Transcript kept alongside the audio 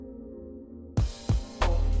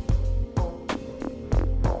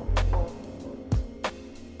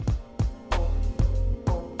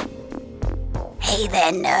Hey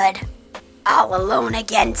there, nerd. All alone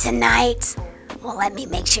again tonight? Well, let me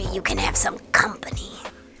make sure you can have some company.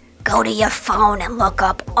 Go to your phone and look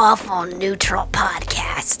up Awful Neutral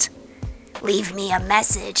Podcast. Leave me a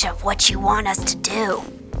message of what you want us to do.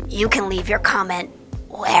 You can leave your comment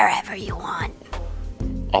wherever you want.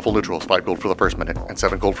 Awful Neutral is 5 gold for the first minute and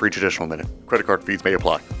 7 gold for each additional minute. Credit card fees may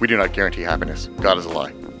apply. We do not guarantee happiness. God is a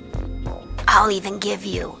lie. I'll even give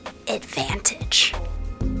you advantage.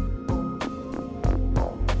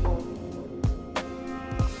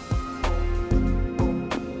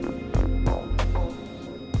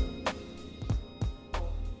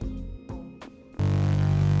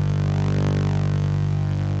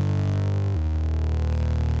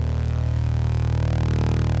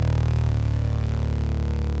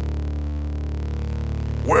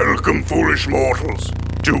 Welcome, foolish mortals,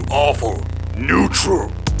 to Awful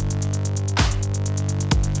Neutral.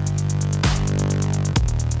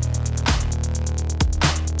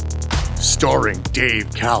 Starring Dave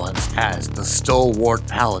Callens as the stalwart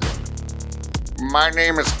paladin. My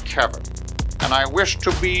name is Kevin, and I wish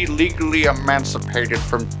to be legally emancipated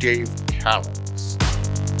from Dave Callens.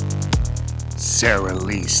 Sarah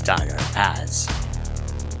Lee Steiner as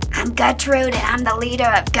I'm Gertrude, and I'm the leader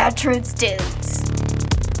of Gertrude's Dudes.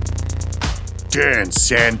 Dan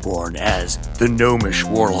Sanborn as the gnomish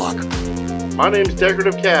warlock. My name's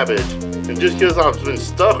Decorative Cabbage, and just because I've been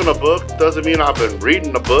stuck in a book doesn't mean I've been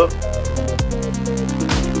reading a book.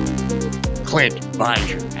 Clint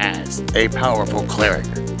Bijer as a powerful cleric.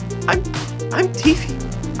 I'm Tiffy.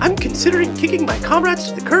 I'm considering kicking my comrades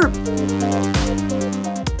to the curb.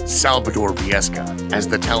 Salvador Viesca as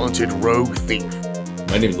the talented rogue thief.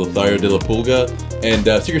 My name is Lothario de la Pulga, and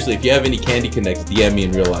seriously, if you have any candy connects, DM me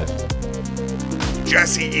in real life.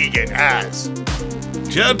 Jesse Egan as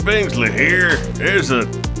Judd Bingsley here. There's a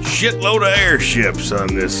shitload of airships on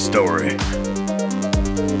this story.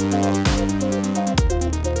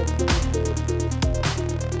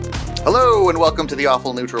 Hello, and welcome to the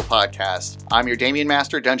Awful Neutral Podcast. I'm your Damien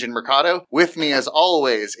Master, Dungeon Mercado. With me, as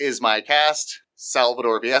always, is my cast,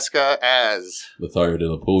 Salvador Viesca as Lothario de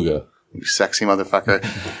la Pulga. You sexy motherfucker.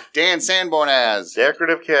 Dan Sanborn as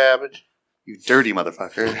Decorative Cabbage. You dirty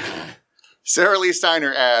motherfucker. Sarah Lee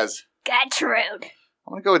Steiner as Gertrude.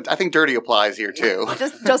 I'm gonna go with, I think dirty applies here too.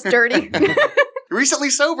 Just dirty. Recently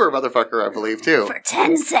sober motherfucker, I believe, too. For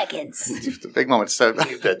 10 seconds. It's a big moment. So,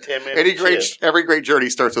 Keep that 10-minute every great journey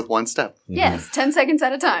starts with one step. Yes, 10 seconds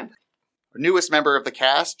at a time. Newest member of the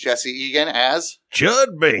cast, Jesse Egan as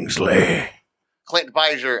Judd Bingsley. Clint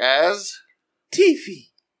Bijer as Tiffy.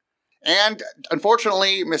 and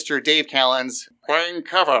unfortunately, Mr. Dave Callens playing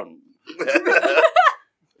Kevin.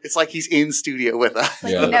 It's like he's in studio with us.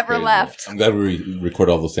 Like he never crazy. left. I'm glad we record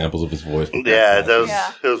all the samples of his voice. Yeah, it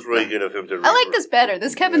Yeah. was really good of him to read. I like this better.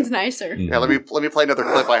 This Kevin's nicer. Yeah, let me play another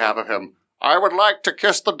clip I have of him. I would like to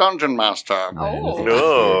kiss the dungeon master Oh.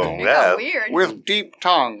 No, It got yeah. weird. with deep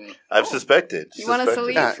tongue. I've suspected. You want us to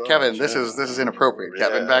leave? Yeah, Kevin, this is inappropriate.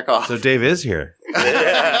 Kevin, back off. So Dave is here.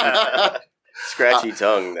 Scratchy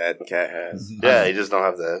tongue that cat has. Yeah, you just don't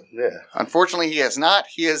have that. Yeah. Unfortunately, he is not.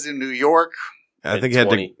 He is in New York. I think he had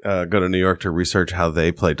to go to New York to research how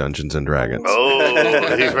they play Dungeons and Dragons.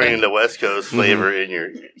 Oh, he's bringing the West Coast flavor in your...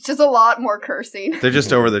 It's just a lot more cursing. They're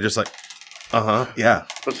just over there just like, yeah.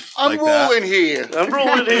 I'm Like rolling here. I'm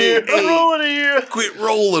rolling here. I'm rolling here. Quit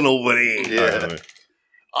rolling over there. Yeah.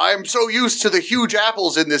 I'm so used to the huge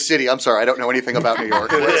apples in this city. I'm sorry, I don't know anything about New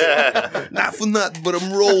York. Yeah. Not for nothing, but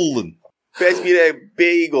I'm rolling. Pass me that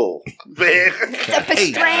bagel. It's a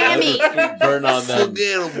pastrami. Burn on them.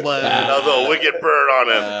 Forget about it. That was a wicked bird on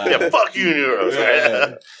him. Yeah, fuck you,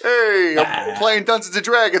 Neuros. Hey, I'm playing Dungeons and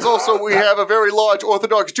Dragons. Also, we have a very large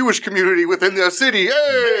Orthodox Jewish community within the city.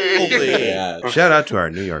 Hey! Yeah. Shout out to our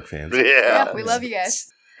New York fans. Yeah. Yeah, we love you guys.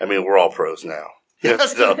 I mean, we're all pros now.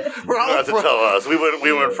 Yes, So, we're all not to pros. tell us. We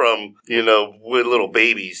went from, we're little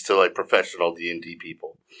babies to like professional D&D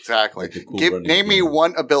people. Exactly. Like a cool Name me running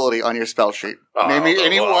one ability on your spell sheet. Oh, Name me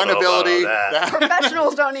any I don't one know about ability. that.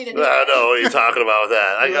 Professionals don't need to do I that. know what are you talking about with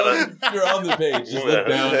that. I gotta. You're on the page. Just look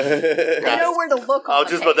down. They know where to look on I was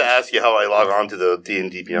just about to ask you how I log on to the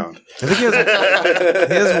D&D Beyond. I think he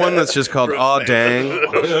has one that's just called Aw Dang.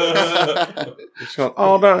 It's called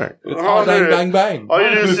Aw Dang. It's all bang, bang, bang. All you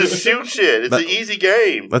do is just shoot shit. It's an easy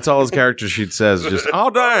game. That's all his character sheet says. Just Aw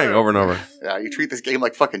Dang over and over. Yeah, you treat this game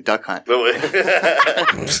like fucking Duck Hunt.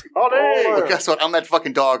 All day. Well, guess what? I'm that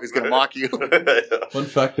fucking dog who's gonna mock you. Fun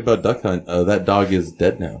fact about Duck Hunt: that dog is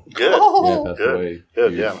dead now. Good. Oh. Yeah, passed Good. away.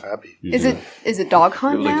 Good. Yeah, I'm happy. Is it dog He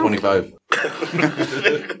hunt was like now? 25.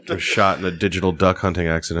 Was shot in a digital duck hunting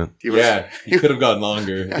accident. He could have gotten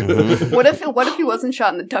longer. What if he wasn't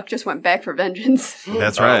shot and the duck just went back for vengeance?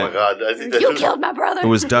 That's right. Oh my god. I think You killed my brother. It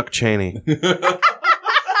was Duck Cheney.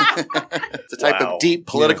 It's a type of deep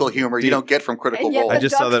political humor you don't get from Critical And yet Role. I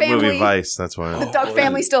just saw Duck that movie family- Vice. That's why. The duck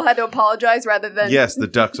family still had to apologize rather than... Yes, the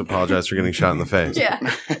ducks apologized for getting shot in the face. Yeah.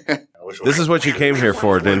 This is what you came here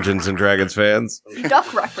for, Dungeons and Dragons fans.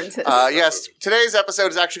 Duck references. Yes, today's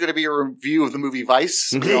episode is actually going to be a review of the movie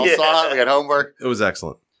Vice. We all saw it. We had homework. It was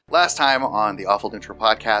excellent. Last time on the Awful Neutral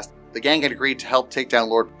podcast, the gang had agreed to help take down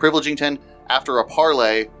Lord Privilegington after a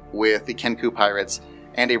parley with the Kenku pirates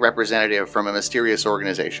and a representative from a mysterious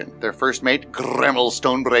organization. Their first mate, Gremmel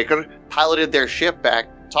Stonebreaker, piloted their ship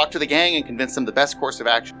back, talked to the gang, and convinced them the best course of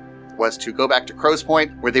action was to go back to Crow's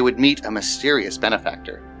Point, where they would meet a mysterious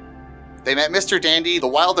benefactor. They met Mr. Dandy, the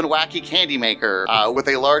wild and wacky candy maker, with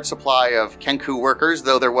a large supply of Kenku workers,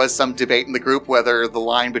 though there was some debate in the group whether the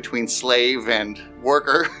line between slave and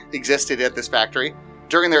worker existed at this factory.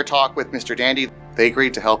 During their talk with Mr. Dandy, they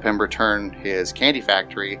agreed to help him return his candy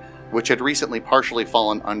factory, which had recently partially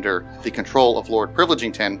fallen under the control of Lord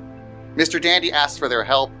Privilegington. Mr. Dandy asked for their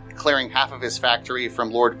help, clearing half of his factory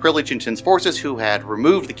from Lord Privilegington's forces, who had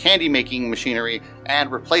removed the candy-making machinery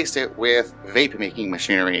and replaced it with vape-making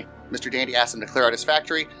machinery. Mr. Dandy asked him to clear out his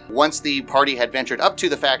factory. Once the party had ventured up to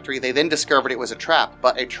the factory, they then discovered it was a trap,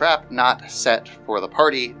 but a trap not set for the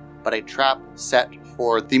party, but a trap set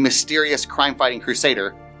for the mysterious crime-fighting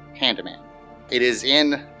crusader, Pandaman. It is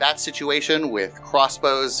in that situation, with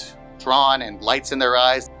crossbows drawn and lights in their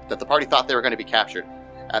eyes, that the party thought they were going to be captured.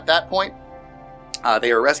 At that point,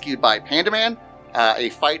 they were rescued by Pandaman. A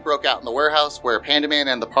fight broke out in the warehouse where Pandaman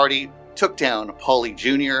and the party took down Paulie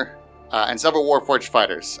Jr. And several Warforged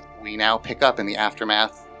fighters. We now pick up in the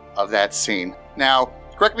aftermath of that scene. Now,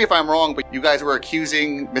 correct me if I'm wrong, but you guys were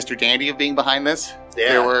accusing Mr. Dandy of being behind this? Yeah.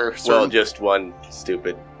 There were Well, just one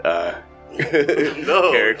stupid No,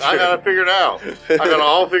 character. I got it figured out. I got it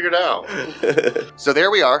all figured out. So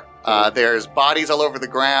there we are. There's bodies all over the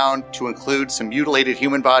ground, to include some mutilated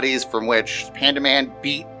human bodies from which Pandaman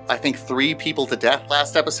beat, I think, 3 people to death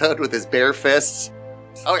last episode with his bare fists.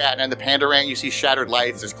 Oh yeah, and in the Pandarang you see shattered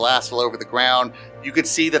lights, there's glass all over the ground. You could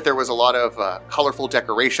see that there was a lot of colorful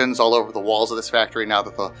decorations all over the walls of this factory now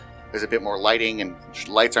that there's a bit more lighting and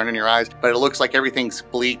lights aren't in your eyes. But it looks like everything's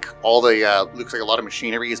bleak. Looks like a lot of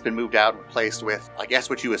machinery has been moved out and replaced with, I guess,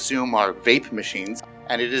 what you assume are vape machines.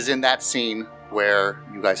 And it is in that scene where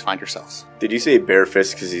you guys find yourselves. Did you say bare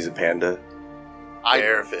fist because he's a panda?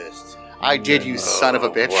 Bare fist. I did, you son of a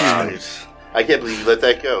bitch. Wow. I can't believe you let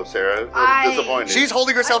that go, Sarah. I'm disappointed. She's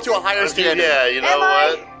holding herself to a higher standard. Yeah, you know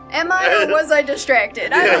what? Am I, or was I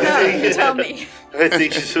distracted? I don't know. You tell me. I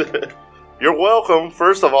think you're welcome,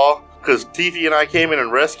 first of all, because Tiffy and I came in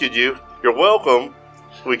and rescued you. You're welcome.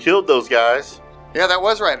 We killed those guys. Yeah, that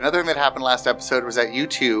was right. Another thing that happened last episode was that you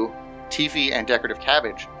two, Tiffy and Decorative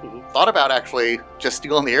Cabbage, thought about actually just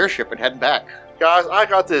stealing the airship and heading back. Guys, I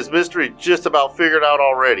got this mystery just about figured out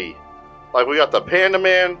already. Like, we got the Panda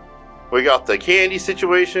Man, we got the candy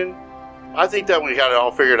situation. I think that we got it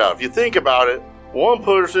all figured out. If you think about it, one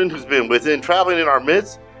person who's been traveling in our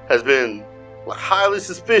midst has been highly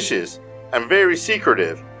suspicious and very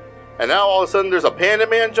secretive. And now all of a sudden there's a Panda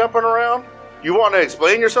Man jumping around? You want to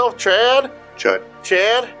explain yourself, Chad? Chud.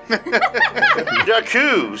 Chad?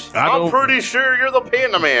 J'accuse. I'm pretty sure you're the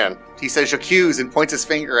Panda Man. He says j'accuse and points his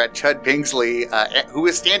finger at Chud Bingsley, who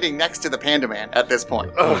is standing next to the Panda Man at this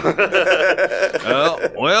point.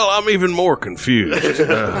 Well, I'm even more confused.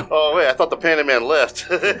 Oh, wait, I thought the Panda Man left.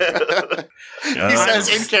 He says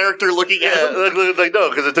in character looking at him. Like no,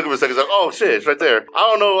 because it took him a second. It's like, oh shit, it's right there. I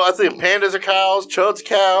don't know. I think pandas are cows. Chud's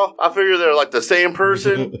cow. I figure they're like the same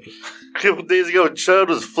person. A couple days ago, Chud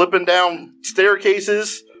was flipping down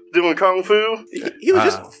staircases doing kung fu. He was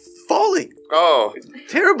just falling. Oh,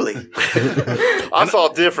 terribly. I saw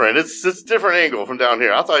different. It's a different angle from down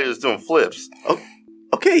here. I thought he was doing flips. Oh,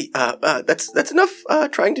 okay. That's enough.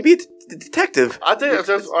 Trying to be a detective. I think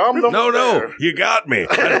I'm the No, you got me.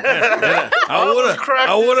 I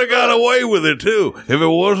would have got away with it too if it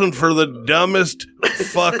wasn't for the dumbest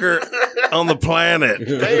fucker on the planet.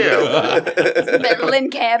 Damn. Lynn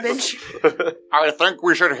Cabbage. I think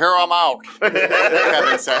we should hear him out,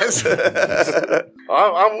 Kevin says.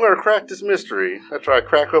 I'm going to crack this mystery. I try to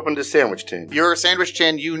crack open this sandwich tin. Your sandwich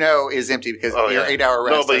tin, you know, is empty because your 8-hour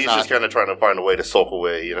rest No, but is he's not. just kind of trying to find a way to sulk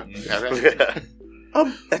away, you know? Yeah.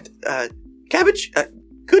 Cabbage,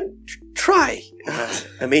 good try.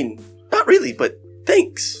 I mean, not really, but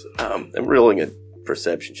thanks. I'm rolling a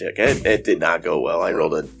perception check. It did not go well. I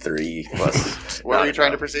rolled a 3 plus. What were you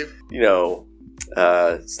trying to perceive? You know,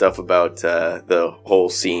 stuff about the whole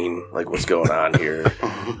scene, like what's going on here.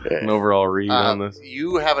 An overall read on this.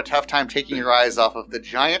 You have a tough time taking your eyes off of the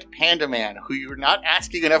giant panda man who you're not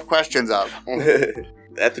asking enough questions of.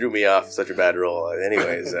 That threw me off. Such a bad roll.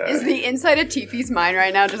 Anyways. Is the inside of Tifi's mind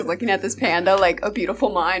right now just looking at this panda like a beautiful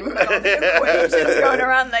mind with all the equations going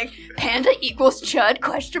around like panda equals chud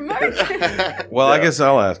question mark? Well, I guess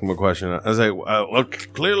I'll ask him a question. I was like, well,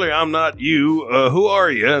 clearly I'm not you. Who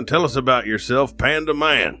are you? And tell us about yourself, Panda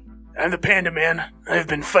Man. I'm the Panda Man. I've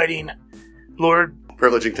been fighting Lord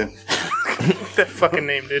Privilegington. That fucking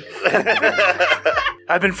name, dude.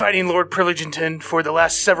 I've been fighting Lord Privilegington for the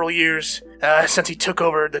last several years, since he took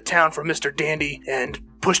over the town from Mr. Dandy and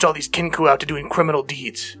pushed all these Kinku out to doing criminal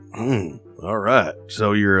deeds. All right.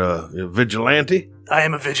 So you're a vigilante? I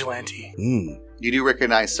am a vigilante. You do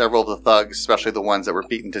recognize several of the thugs, especially the ones that were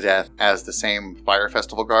beaten to death, as the same Fire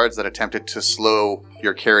Festival guards that attempted to slow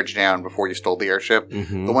your carriage down before you stole the airship.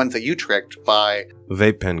 Mm-hmm. The ones that you tricked by... The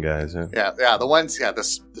vape pen guys, yeah. Yeah, the ones,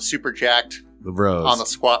 the super jacked... The bros. On the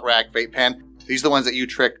squat rack vape pen. These are the ones that you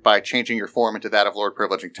tricked by changing your form into that of Lord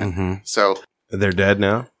Privilegington. Mm-hmm. So... They're dead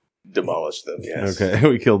now? Demolished them, yes. Okay,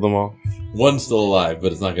 we killed them all. One's still alive,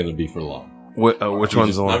 but it's not going to be for long. Which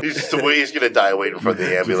one's alive? He's going to die waiting for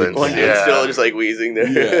the ambulance. One dude's still just like wheezing there.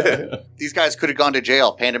 Yeah. These guys could have gone to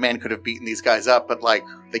jail. Panda Man could have beaten these guys up, but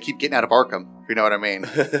they keep getting out of Arkham, if you know what I mean.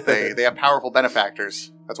 They have powerful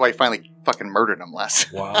benefactors. That's why he finally fucking murdered them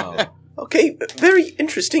less. Wow. Okay, very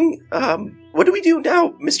interesting. What do we do now,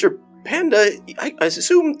 Mr. Panda? I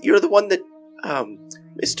assume you're the one that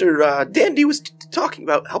Mr. Dandy was talking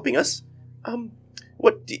about helping us.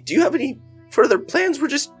 What do you have any further plans? We're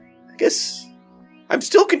just, I guess, I'm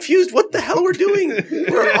still confused. What the hell we're doing?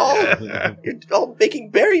 You're all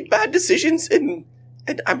making very bad decisions, and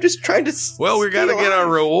I'm just trying to. Well, we got to get our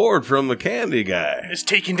reward from the candy guy. Is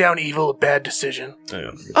taking down evil a bad decision?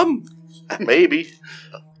 Yeah. Maybe.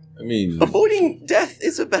 I mean, avoiding death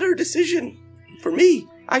is a better decision for me.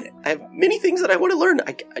 I have many things that I want to learn.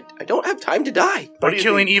 I don't have time to die. By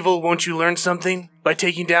killing evil, won't you learn something? By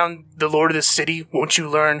taking down the Lord of the City, won't you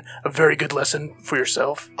learn a very good lesson for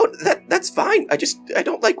yourself? Oh, that's fine. I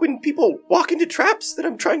don't like when people walk into traps that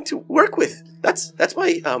I'm trying to work with. That's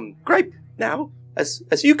my gripe now.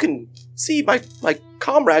 As you can see, my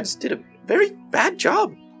comrades did a very bad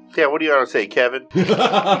job. Yeah, what do you want to say, Kevin?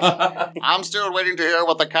 I'm still waiting to hear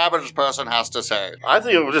what the cabbage person has to say. I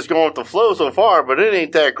think we're just going with the flow so far, but it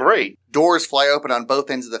ain't that great. Doors fly open on both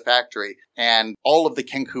ends of the factory, and all of the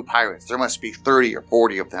Kenku pirates, there must be 30 or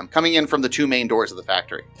 40 of them, coming in from the two main doors of the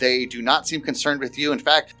factory. They do not seem concerned with you. In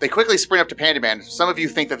fact, they quickly sprint up to Panda Man. Some of you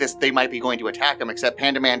think that they might be going to attack him, except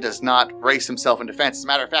Panda Man does not brace himself in defense. As a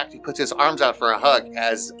matter of fact, he puts his arms out for a hug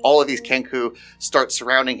as all of these Kenku start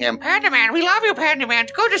surrounding him. Panda Man, we love you, Panda Man.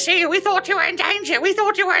 Good to see you. We thought you were in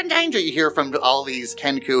danger. You hear from all these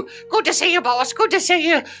Kenku. Good to see you, boss. Good to see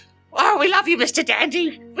you. Oh, we love you, Mr.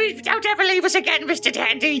 Dandy. Don't ever leave us again, Mr.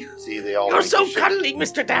 Dandy. See, they all You're think so he's cuddly,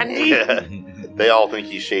 Mr. Dandy. shady. They all think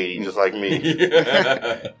he's shady, just like me.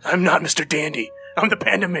 I'm not Mr. Dandy. I'm the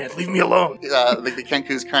Panda Man. Leave me alone. The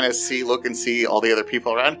Kenkus kind of look and see all the other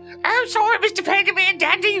people around. Oh, sorry, Mr. Panda Man,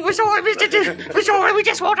 Dandy. We're sorry, We're sorry, we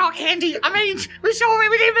just want our candy. We're sorry,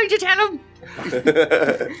 we didn't mean to tell him.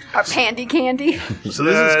 Our pandy candy. So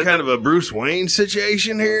this is kind of a Bruce Wayne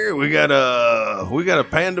situation here. We got a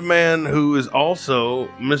Panda Man who is also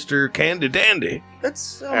Mr. Candy Dandy.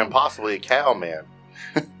 That's and possibly a cow man.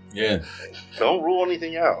 Yeah. Don't rule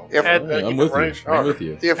anything out. I'm with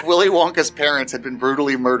you. If Willy Wonka's parents had been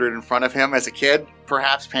brutally murdered in front of him as a kid,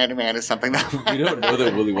 perhaps Panda Man is something that We don't know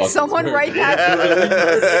that Willy Wonka's Someone write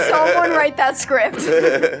that script.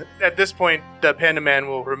 At this point, the Panda Man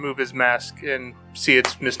will remove his mask and see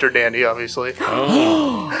it's Mr. Dandy, obviously.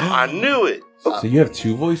 Oh. I knew it. So you have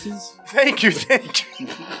two voices? Thank you. Thank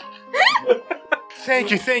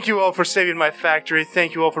you all for saving my factory.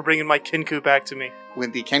 Thank you all for bringing my Kinku back to me.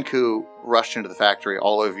 when the Kenku rushed into the factory,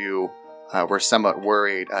 all of you were somewhat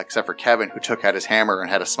worried, except for Kevin, who took out his hammer and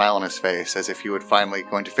had a smile on his face, as if he would finally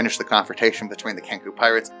going to finish the confrontation between the Kenku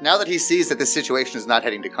pirates. Now that he sees that this situation is not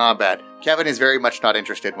heading to combat, Kevin is very much not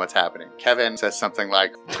interested in what's happening. Kevin says something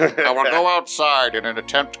like, I will go outside in an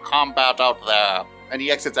attempt to combat out there. And he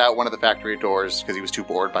exits out one of the factory doors because he was too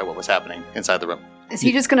bored by what was happening inside the room. Is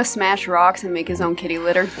he just gonna smash rocks and make his own kitty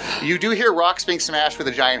litter? You do hear rocks being smashed with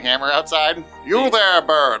a giant hammer outside. You there,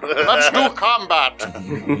 bird! Let's do combat!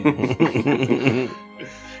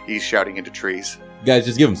 He's shouting into trees. Guys,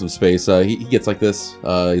 just give him some space. He gets like this.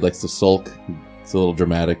 He likes to sulk. It's a little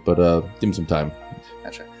dramatic, but give him some time.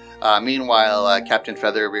 Gotcha. Meanwhile, Captain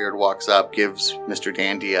Featherbeard walks up, gives Mr.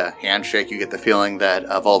 Dandy a handshake. You get the feeling that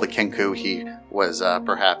of all the Kenku, he was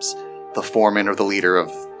perhaps the foreman or the leader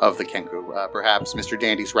of the Kenku. Perhaps Mr.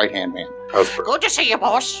 Dandy's right-hand man. Good to see you,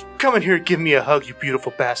 boss. Come in here and give me a hug, you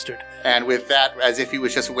beautiful bastard. And with that, as if he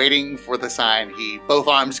was just waiting for the sign, both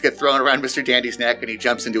arms get thrown around Mr. Dandy's neck, and he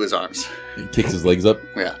jumps into his arms. He kicks his legs up?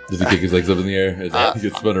 Yeah. Does he kick his legs up in the air as he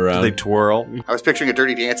gets spun around? They twirl. I was picturing a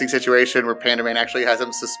Dirty Dancing situation where Panda Man actually has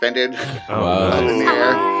him suspended Wow. in the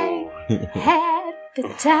air. Had the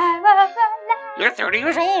time of my life. You're 30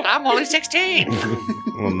 years old. I'm only 16.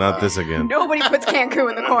 Well, not this again. Nobody puts Cancun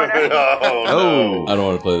in the corner. Oh. I don't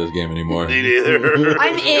want to play this game anymore. Me neither.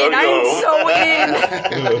 I'm in. I'm so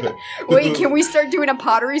in. Wait, can we start doing a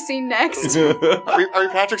pottery scene next? Are we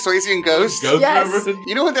Patrick Swayze and Ghost? Yes.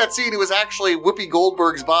 You know, in that scene, it was actually Whoopi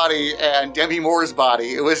Goldberg's body and Demi Moore's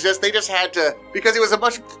body. It was just, they just had to, because it was a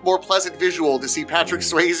much more pleasant visual to see Patrick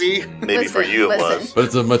Swayze. Maybe for you it was. But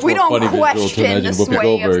it's a much We more don't funny visual to question the imagine Whoopi sway of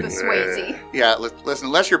Goldberg. the Swayze. Yeah, listen,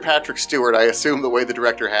 unless you're Patrick Stewart, I assume the way the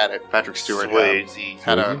director had it, Patrick Stewart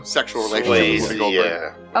had a sexual relationship with Whoopi Goldberg.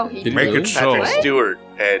 Yeah. Oh, he Did Make really? it so. Patrick Stewart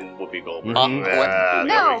and Whoopi Goldberg. Mhm. There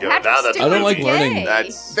No, we go. Patrick Now that's Stewart. I don't like gay. learning.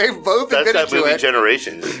 They've both That's admitted that to movie it.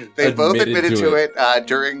 Generations. They both Admitted admitted to to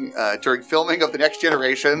it during filming of The Next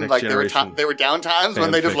Generation. Next like Generation. there were down times when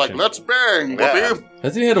Fan they just like, fiction. let's bang, Yeah. Whoopi.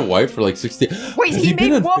 Hasn't he had a wife for like 60? Wait, Has he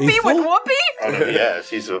been made Whoopi unfaithful? with Whoopi? Oh, no, yes,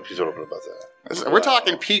 he's open about that. We're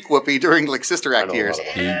talking peak Whoopi during like Sister Act I know years.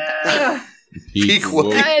 about Peak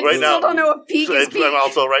Whoopi. I Right still now- don't know if peak is peak. And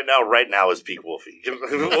also, right now is peak Wolfie.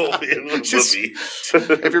 Whoopi.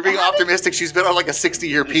 If you're being optimistic, she's been on like a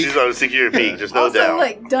 60-year peak. She's on a 6-year peak, there's no Also, doubt.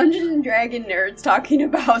 like, Dungeons and Dragon nerds talking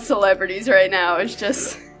about celebrities right now is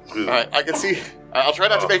just... All right, I can see. I'll try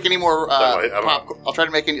not to make any more I'll try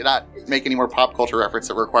to not make any more pop culture reference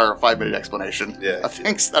that require a 5-minute explanation. Yeah. I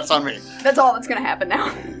think that's on me. That's all that's gonna happen now.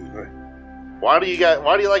 Why do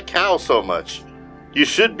you like cows so much? You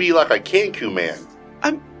should be like a Kenku man.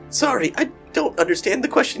 I'm sorry, I don't understand the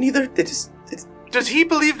question either. Does he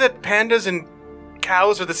believe that pandas and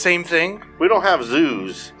cows are the same thing? We don't have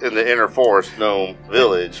zoos in the inner forest gnome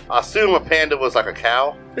village. I assume a panda was like a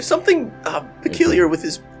cow. There's something peculiar with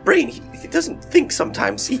his brain. He doesn't think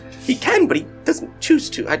sometimes. He can, but he doesn't choose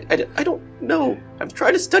to. I don't know. I'm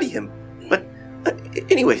trying to study him. But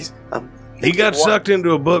anyways, He got sucked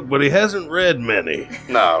into a book, but he hasn't read many.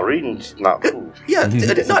 No, reading's not cool. yeah,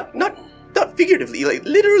 not figuratively, like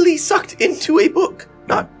literally sucked into a book.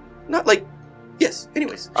 Not like yes.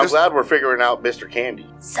 Anyways, I'm glad we're figuring out Mr. Candy.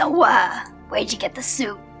 So, where'd you get the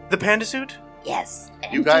suit? The panda suit? Yes.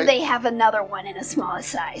 And You guys- do they have another one in a smaller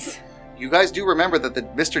size? You guys do remember that the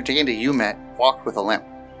Mr. Dandy you met walked with a limp.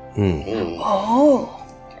 Oh.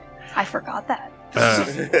 I forgot that.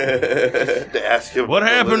 To ask him What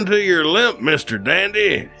happened to your limp, Mr.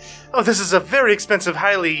 Dandy? Oh, this is a very expensive,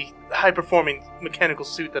 high-performing mechanical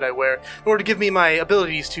suit that I wear in order to give me my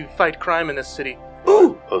abilities to fight crime in this city.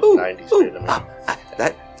 Post-90s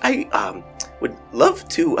Spider-Man. I would love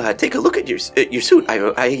to take a look at your suit.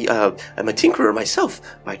 I'm a tinkerer myself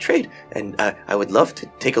by trade, and I would love to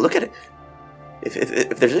take a look at it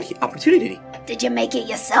if there's any opportunity. Did you make it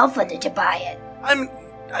yourself or did you buy it?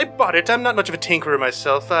 I bought it. I'm not much of a tinkerer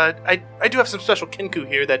myself. I do have some special Kenku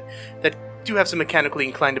here that do have some mechanically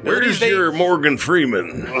inclined abilities. Where's your Morgan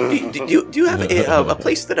Freeman? Do you have a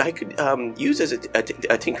place that I could use as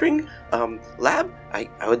a tinkering lab?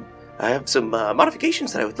 I have some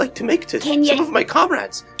modifications that I would like to make to some of my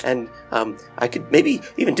comrades, and I could maybe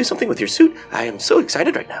even do something with your suit. I am so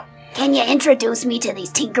excited right now. Can you introduce me to these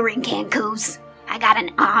tinkering Cancus? I got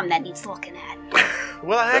an arm that needs looking at.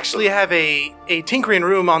 Well, I actually have a tinkering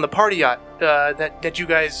room on the party yacht that you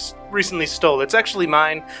guys recently stole. It's actually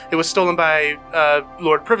mine. It was stolen by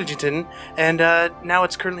Lord Privilegington, and now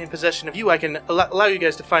it's currently in possession of you. I can allow you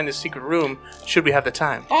guys to find this secret room should we have the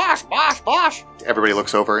time. Boss! Everybody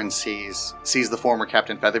looks over and sees the former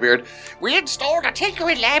Captain Featherbeard. We installed a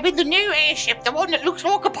tinkering lab in the new airship, the one that looks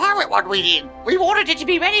like a pirate one we did. We wanted it to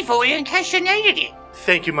be ready for you in case you needed it.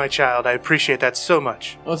 Thank you, my child. I appreciate that so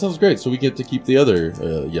much. Oh, that sounds great. So we get to keep the other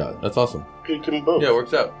yacht. That's awesome. Good can both. Yeah, it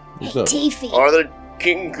works out. Works out. Tiffy. Are the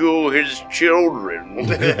Kenku his children?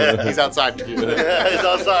 He's outside. He's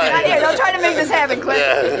outside. Not here. Don't try to make this happen,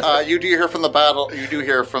 Clint. You do hear from the battle. You do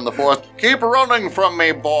hear from the forest. Keep running from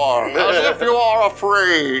me, boy, as if you are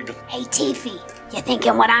afraid. Hey, Tiffy. You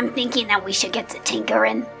thinking what I'm thinking, that we should get to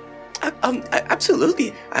tinkering?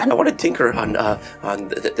 Absolutely. I want to tinker on I want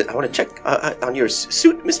to check on your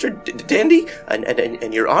suit, Mr. Dandy,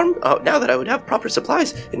 and your arm. Now that I would have proper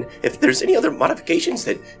supplies, and if there's any other modifications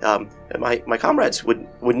that my comrades would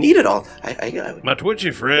need at all, I My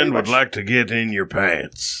twitchy friend would like to get in your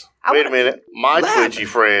pants. Wait a minute. My twitchy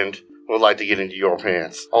friend would like to get into your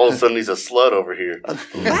pants. All of a sudden, he's a slut over here.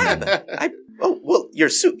 Lab. Well, your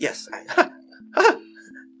suit, yes.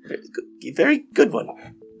 Very good one,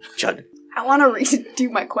 Chud. I want to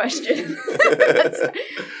redo my question.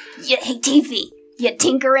 Hey, Tiffy, you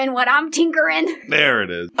tinkering what I'm tinkering? There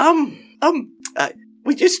it is.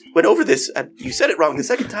 We just went over this. You said it wrong the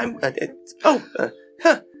second time.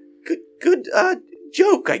 Good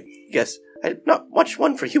joke, I guess. Not much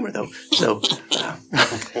one for humor, though. So,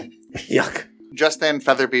 yuck. Just then,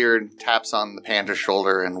 Featherbeard taps on the panda's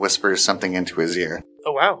shoulder and whispers something into his ear.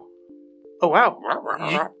 Oh, wow.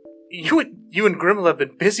 You and Grimmel have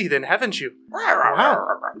been busy then, haven't you? Wow.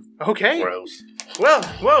 Okay. Gross.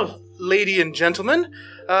 Well, lady and gentlemen,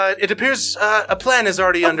 it appears a plan is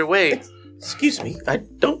already underway. Excuse me, I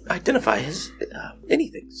don't identify as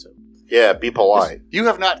anything, so... Yeah, be polite. You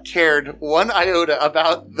have not cared one iota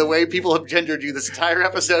about the way people have gendered you this entire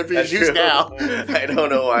episode, but you choose now. I don't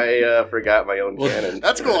know why I forgot my own canon.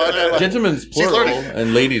 That's cool. Gentlemen's plural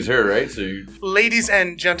and ladies her, right? So Ladies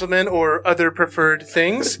and gentlemen, or other preferred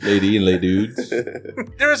things. Lady and lay dudes.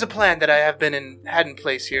 There is a plan that I have had in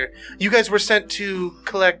place here. You guys were sent to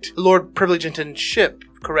collect Lord Privilegington's ship,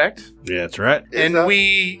 correct? Yeah, that's right. And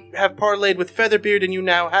we have parlayed with Featherbeard, and you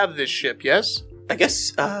now have this ship, yes? I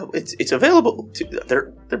guess it's available to.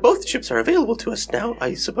 They're both ships are available to us now,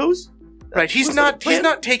 I suppose. Right, he's not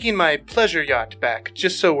taking my pleasure yacht back,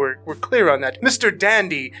 just so we're clear on that. Mr.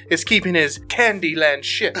 Dandy is keeping his Candyland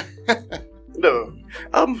ship. No.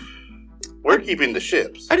 We're keeping the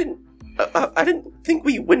ships. I didn't think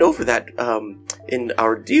we went over that in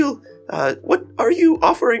our deal. What are you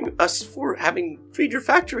offering us for having freed your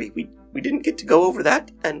factory? We didn't get to go over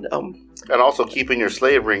that, and also keeping your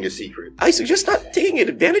slave ring a secret. I suggest not taking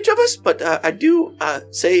advantage of us, but I do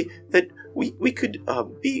say that we could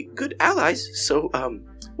be good allies. So,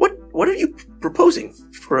 what are you proposing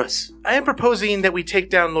for us? I am proposing that we take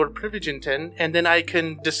down Lord Privilegington, and then I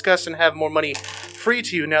can discuss and have more money free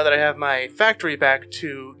to you now that I have my factory back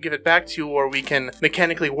to give it back to you, or we can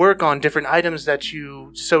mechanically work on different items that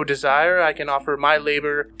you so desire. I can offer my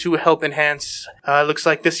labor to help enhance, looks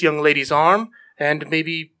like this young lady's arm, and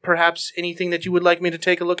maybe perhaps anything that you would like me to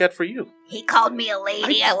take a look at for you. He called me a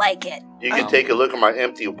lady. I like it. You can take a look at my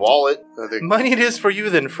empty wallet. Money it is for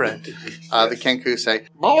you then, friend. The Kenku say,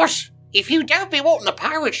 Boss, if you don't be wanting a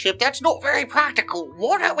pirate ship, that's not very practical.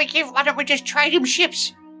 Why don't we just trade him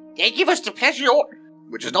ships? They give us the pleasure yacht,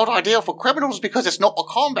 which is not ideal for criminals because it's not a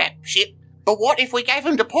combat ship. But what if we gave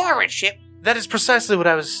him the pirate ship? That is precisely what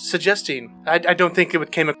I was suggesting. I don't think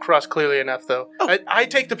it came across clearly enough, though. Oh. I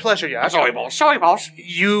take the pleasure yacht. Sorry, boss.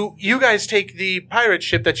 You guys take the pirate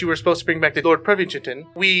ship that you were supposed to bring back to Lord Privilegington.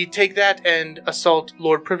 We take that and assault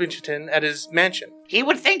Lord Privilegington at his mansion. He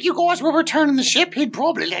would think you guys were returning the ship. He'd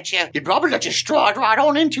probably let you stride right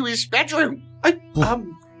on into his bedroom.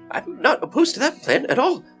 I'm not opposed to that plan at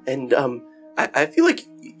all, and I feel like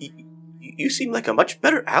you seem like a much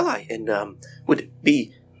better ally, and would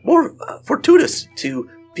be more fortuitous to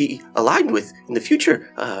be aligned with in the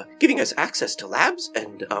future, giving us access to labs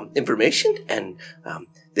and information, and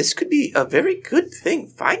this could be a very good thing.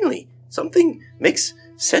 Finally, something makes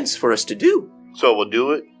sense for us to do. So we'll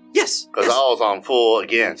do it? Yes. Because I was on full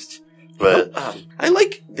against. But I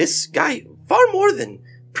like this guy far more than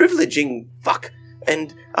privileging fuck.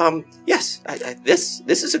 And yes, this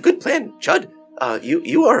is a good plan, Chud.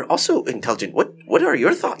 You are also intelligent. What are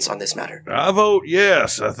your thoughts on this matter? I vote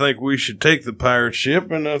yes. I think we should take the pirate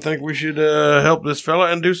ship, and I think we should help this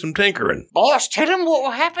fella and do some tinkering. Boss, tell him what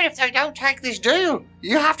will happen if they don't take this deal.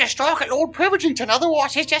 You have to strike at Lord Privilegington,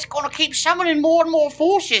 otherwise he's just going to keep summoning more and more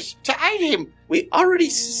forces to aid him. We already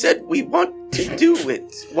said we want to do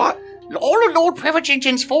it. What? All of Lord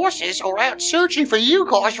Privilegington's forces are out searching for you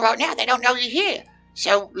guys right now. They don't know you're here.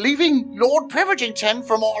 So, leaving Lord Privilegington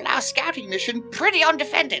from our last scouting mission pretty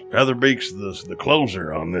undefended. Featherbeak's the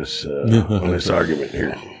closer on this argument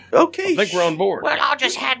here. Okay. I think we're on board. Well, I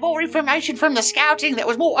just had more information from the scouting that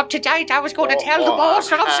was more up to date. I was going to tell the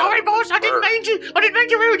boss, and I'm sorry, boss. I didn't mean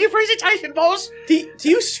to ruin your presentation, boss. Do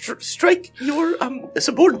you strike your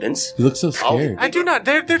subordinates? You look so scared. I do not.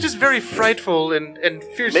 They're just very frightful and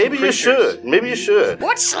fierce. Maybe you should.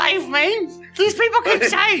 What's slave mean? These people keep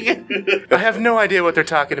saying. I have no idea what they're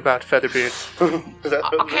talking about, Featherbeard.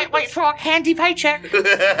 I can't wait for our candy paycheck.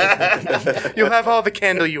 You'll have all the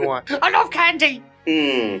candle you want. I love candy.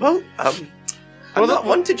 Well, I'm not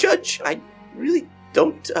one to judge. I really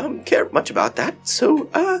don't care much about that. So,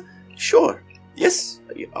 sure. Yes,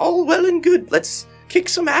 all well and good. Let's kick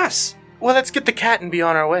some ass. Well, let's get the cat and be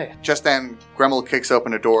on our way. Just then, Gremmel kicks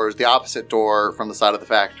open a door, the opposite door from the side of the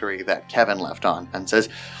factory that Kevin left on, and says,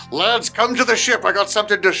 "Lads, come to the ship. I got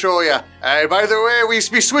something to show you. By the way, we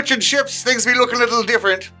be switching ships. Things be looking a little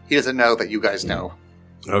different." He doesn't know that you guys know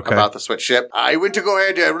about the switch ship. I went to go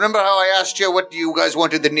ahead. Remember how I asked you what you guys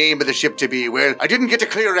wanted the name of the ship to be? Well, I didn't get a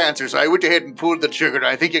clear answer, so I went ahead and pulled the trigger.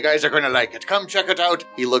 I think you guys are going to like it. Come check it out.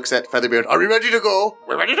 He looks at Featherbeard. Are we ready to go?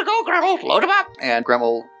 We're ready to go, Gremmel. Load him up. And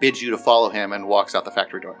Gremmel bids you to follow him and walks out the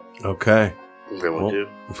factory door. Okay. Gremmel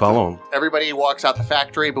Follow him. Everybody walks out the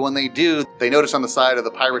factory, but when they do, they notice on the side of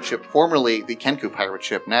the pirate ship, formerly the Kenku pirate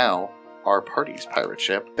ship, now our party's pirate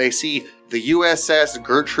ship, they see the USS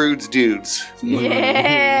Gertrude's Dudes.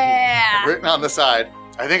 Yeah! Written on the side.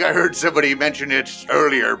 I think I heard somebody mention it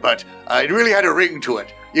earlier, but it really had a ring to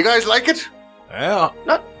it. You guys like it? Yeah.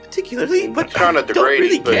 Not particularly, but kind of don't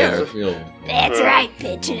really care. That's right,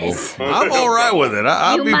 bitches. I'm all right with it.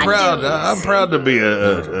 I'd You be my proud. dudes. I'm proud to be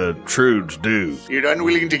a Trude's dude. You're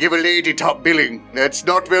unwilling to give a lady top billing. That's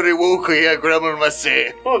not very woke here, Gremmel must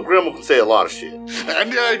say. Well, Gremmel can say a lot of shit. And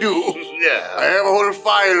I do. Yeah. I have a whole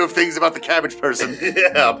file of things about the cabbage person.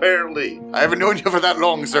 Yeah, apparently. I haven't known you for that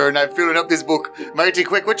long, sir, and I'm filling up this book mighty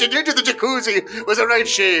quick. What you did to the jacuzzi was a right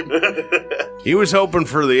shame. He was hoping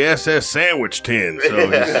for the SS sandwich tin, so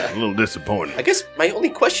he's a little disappointed. I guess my only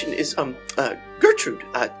question is, Gertrude,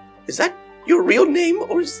 is that your real name,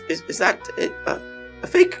 or is that a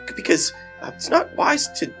fake? Because it's not wise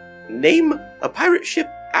to name a pirate ship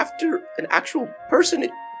after an actual person.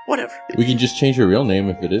 Whatever. We can just change her real name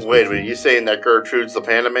if it is. Wait a minute, you saying that Gertrude's the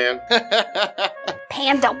Panda Man?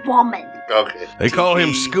 Panda woman. Okay. They call him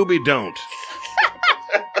Scooby Don't.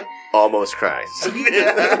 Almost cries.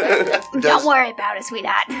 Don't worry about it,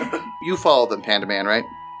 sweetheart. You follow them, Panda Man, right?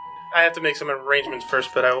 I have to make some arrangements first,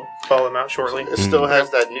 but I will follow them out shortly. It still has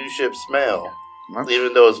that new ship smell,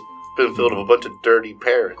 even though it's been filled with a bunch of dirty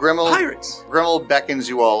parrots. Gremmel beckons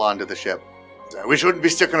you all onto the ship. We shouldn't be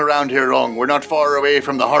sticking around here long. We're not far away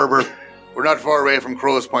from the harbor. We're not far away from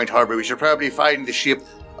Crow's Point Harbor. We should probably find the ship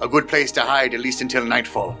a good place to hide, at least until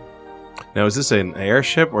nightfall. Now, is this an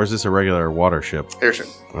airship or is this a regular water ship? Airship.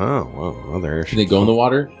 Oh, well, another airship. Can they go in the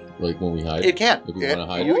water? Like when we hide? It can. If we want to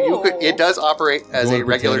hide? It does operate as a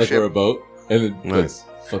regular like ship. we're a boat and then Nice.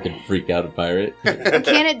 fucking freak out a pirate.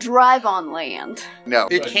 Can it drive on land? No.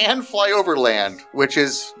 It can fly over land, which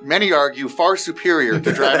is, many argue, far superior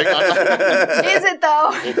to driving on land. Is it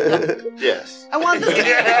though? Yes. I want this to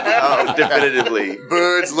be Oh, definitively.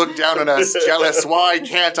 Birds look down on us, jealous. Why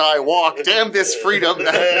can't I walk? Damn this freedom.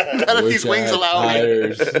 None of these Wish I wings had allow me.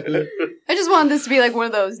 tires. I just wanted this to be like one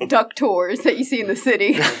of those duck tours that you see in the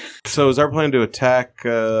city. So is our plan to attack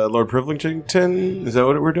Lord Privilington? Is that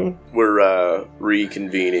what we're doing? We're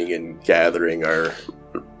reconvening and gathering our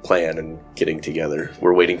plan and getting together.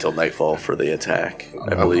 We're waiting till nightfall for the attack,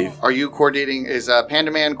 I believe. Are you coordinating? Is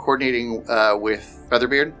Panda Man coordinating with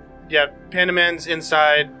Featherbeard? Yeah, Panda Man's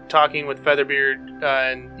inside talking with Featherbeard,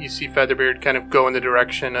 and you see Featherbeard kind of go in the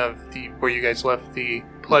direction of where you guys left the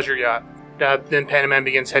pleasure yacht. Then Panda Man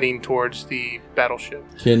begins heading towards the battleship.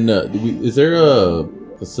 Can is there a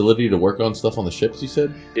facility to work on stuff on the ships, you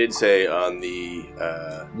said? Did say on the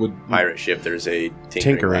pirate ship there's a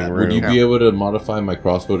tinkering lab. Would you be able to modify my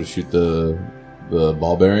crossbow to shoot the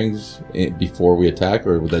ball bearings before we attack,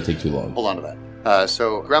 or would that take too long? Hold on to that.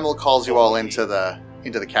 So Gremmel calls you all into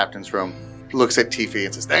the captain's room, looks at Tiffy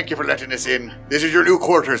and says, "Thank you for letting us in. This is your new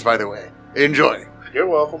quarters, by the way. Enjoy." You're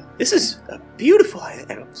welcome. This is beautiful.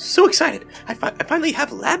 I'm so excited. I finally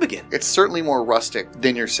have a lab again. It's certainly more rustic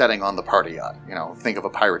than your setting on the party yacht. You know, think of a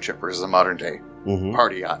pirate ship versus a modern day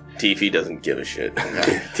party yacht. Tiffy doesn't give a shit.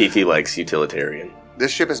 Tiffy likes utilitarian.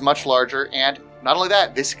 This ship is much larger, and not only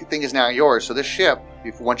that, this thing is now yours. So this ship,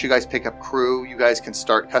 once you guys pick up crew, you guys can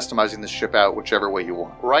start customizing this ship out whichever way you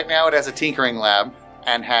want. Right now it has a tinkering lab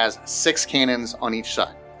and has 6 cannons on each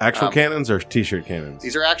side. Actual cannons or t-shirt cannons?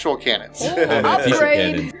 These are actual cannons.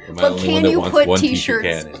 Upgrade. But can you put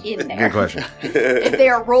t-shirts in there? Good question. If they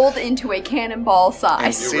are rolled into a cannonball And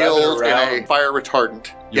size. sealed in a fire retardant.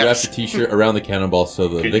 You wrap the t-shirt around the cannonball so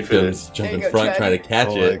the victims jump in front, try to catch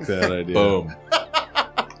I it. like that idea. Boom.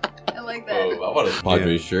 I like that. Boom. I want a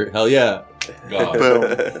Padres shirt. Hell yeah. God.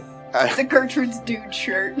 Boom. It's a Gertrude's dude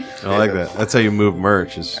shirt. I like that. That's how you move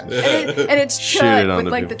merch. Is And it's Shoot Chud it on with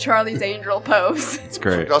the like people. the Charlie's Angel pose. It's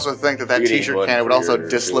great. You also think that You need t-shirt one cannon would for also your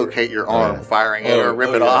dislocate your arm firing it or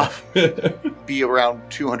rip it yeah. off. Be around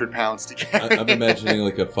 200 pounds to carry. I'm imagining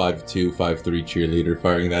like a 5'2", 5'3" cheerleader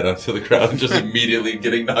firing that onto the crowd and just immediately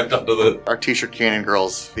getting knocked onto the... Our t-shirt cannon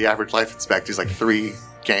girls, the average life expectancy is like 3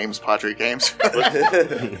 games, Padre games.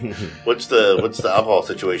 What's the alcohol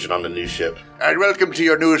situation on the new ship? And welcome to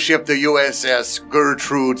your new ship, the USS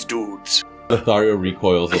Gertrude's Dudes. Lothario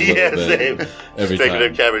recoils a little Yeah, bit same. every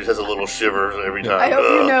Speculative time. Cabbage has a little shiver every time. I hope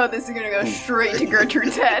you know this is gonna go straight to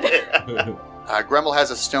Gertrude's head. Gremmel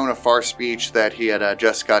has a stone of far speech that he had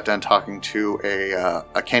just got done talking to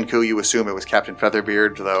a Kenku. You assume it was Captain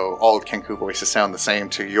Featherbeard, though all Kenku voices sound the same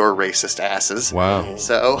to your racist asses. Wow.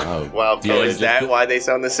 So, Wow, Oh, is that why they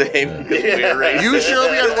sound the same? Because we're racist. you show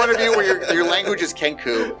me on one of you where your language is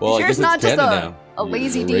Kenku. Well, Sure I it's guess not it's just canon a now.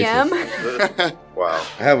 lazy You're DM. racist. Wow.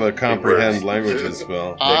 I have a comprehend languages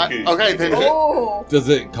spell. Okay, then Oh. Does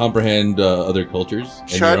it comprehend other cultures and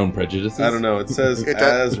Chud- your own prejudices? I don't know. It says It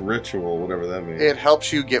does- as ritual, whatever that means. it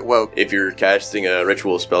helps you get woke. If you're casting a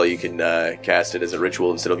ritual spell, you can cast it as a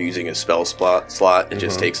ritual instead of using a spell slot. It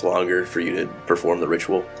just takes longer for you to perform the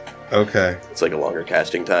ritual. Okay. It's like a longer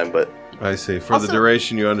casting time, but I see. For the Also-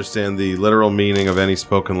 duration, you understand the literal meaning of any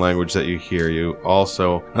spoken language that you hear. You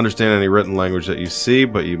also understand any written language that you see,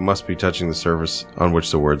 but you must be touching the surface on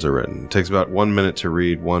which the words are written. It takes about 1 minute to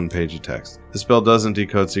read 1 page of text. The spell doesn't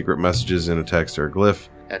decode secret messages in a text or a glyph.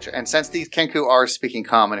 Gotcha. And since these Kenku are speaking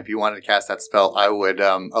common, if you wanted to cast that spell, I would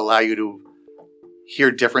allow you to hear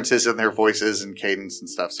differences in their voices and cadence and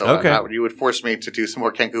stuff. So Okay. you would force me to do some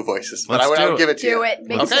more Kenku voices. But Let's I would do it. give it to you. Do it.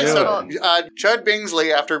 Make Okay, it so difficult. Chud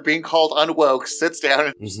Bingsley, after being called unwoke, sits down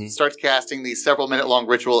and Mhm. starts casting the several minute long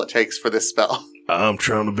ritual it takes for this spell. I'm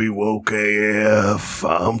trying to be woke AF.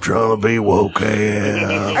 I'm trying to be woke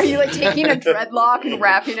AF. Are you like taking a dreadlock and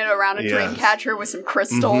wrapping it around a Yes. dream catcher with some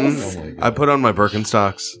crystals Oh my God. I put on my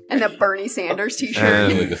Birkenstocks. and a Bernie Sanders t-shirt?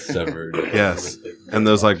 And- like a severed. Yes. And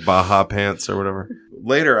those like Baja pants or whatever.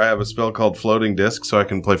 Later, I have a spell called Floating Disc so I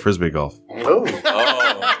can play Frisbee golf. Oh,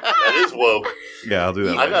 oh, that is woke. Yeah, I'll do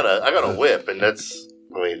that. I got a whip, and that's.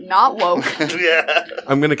 I mean, Not woke. yeah.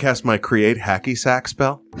 I'm going to cast my Create Hacky Sack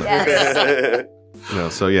spell. Yes.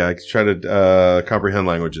 So yeah, I try to comprehend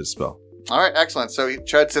languages spell. All right, excellent. So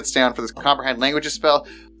Chud sits down for this comprehend languages spell.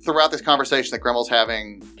 Throughout this conversation that Gremmel's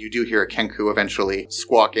having, you do hear a Kenku eventually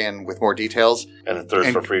squawk in with more details. And a thirst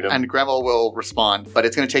for freedom. And Gremmel will respond, but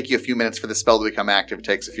it's going to take you a few minutes for the spell to become active. It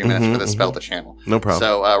takes a few minutes for the spell to channel. No problem.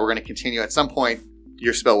 So we're going to continue. At some point,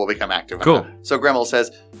 your spell will become active. Cool. So Gremmel says,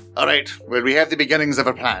 all right, well, we have the beginnings of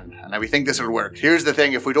a plan, and we think this will work. Here's the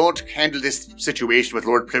thing. If we don't handle this situation with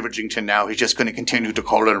Lord Privilegington now, he's just going to continue to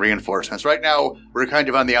call in reinforcements. Right now, we're kind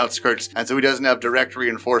of on the outskirts, and so he doesn't have direct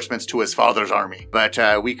reinforcements to his father's army. But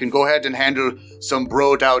we can go ahead and handle some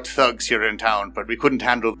broed-out thugs here in town, but we couldn't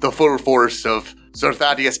handle the full force of Sir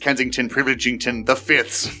Thaddeus Kensington Privilegington the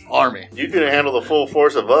Fifth's army. You couldn't handle the full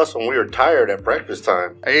force of us when we were tired at breakfast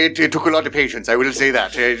time. It took a lot of patience, I will say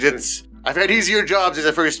that. I've had easier jobs as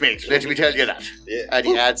a first mate, let me tell you that. Yeah. And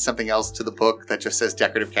he adds something else to the book that just says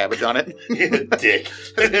decorative cabbage on it. Dick.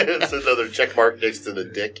 It's another check mark next to the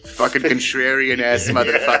dick. Fucking contrarian-ass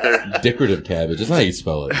motherfucker. Decorative cabbage. That's not how you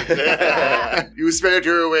spell it. You spell it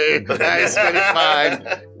your way, I spell it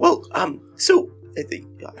mine. well, so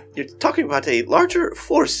you're talking about a larger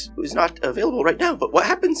force who's not available right now. But what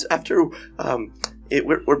happens after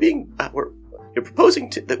you're proposing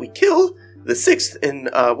that we kill the 6th, and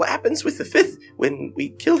what happens with the 5th when we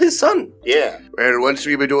kill his son? Yeah. Well, once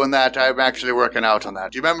we be doing that, I'm actually working out on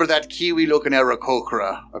that. Do you remember that Kiwi-looking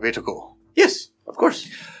Aarakocra a bit ago? Yes, of course.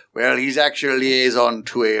 Well, he's actually a liaison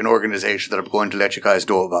to an organization that I'm going to let you guys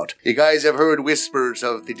know about. You guys have heard whispers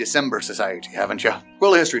of the December Society, haven't you?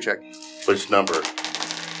 Roll a history check. Which number?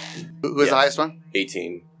 Who was the highest one?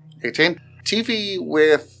 18. 18? TV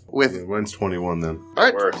with When's 21 then? all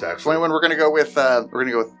right, Works, actually. 21. We're gonna go with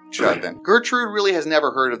Chud then. Gertrude really has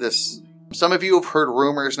never heard of this. Some of you have heard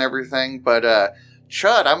rumors and everything, but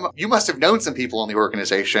Chud, you must have known some people in the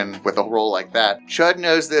organization with a role like that. Chud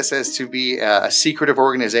knows this as to be a secretive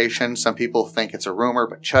organization. Some people think it's a rumor,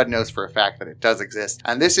 but Chud knows for a fact that it does exist.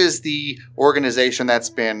 And this is the organization that's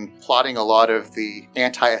been plotting a lot of the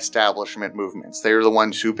anti-establishment movements. They're the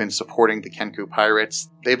ones who've been supporting the Kenku pirates.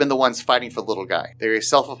 They've been the ones fighting for the little guy. They're a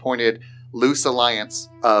self-appointed loose alliance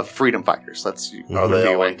of freedom fighters. Are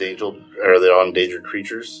they all endangered? Are they all endangered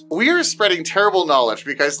creatures? We are spreading terrible knowledge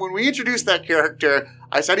because when we introduced that character,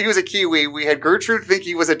 I said he was a Kiwi. We had Gertrude think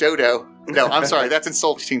he was a dodo. No, I'm sorry. That's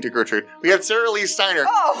insulting to Gertrude. We had Sarah Lee Steiner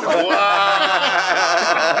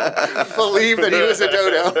believe that he was a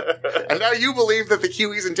dodo. And now you believe that the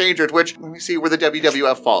Kiwi's endangered, which, let me see where the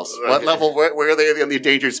WWF falls. What level, where are they on the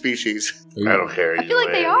endangered species? I don't care. I feel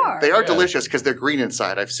like they are. They are delicious because they're green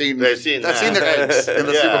inside. I've seen their eggs in the supermarket.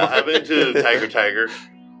 I've been to Tiger.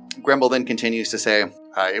 Gremble then continues to say,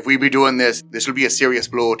 if we be doing this will be a serious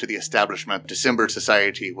blow to the establishment. December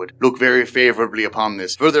society would look very favorably upon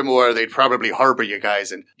this. Furthermore, they'd probably harbor you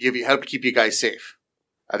guys and give you help to keep you guys safe.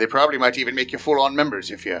 They probably might even make you full-on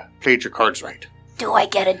members if you played your cards right. Do I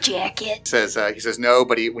get a jacket? He says no,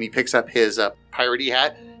 but when he picks up his piratey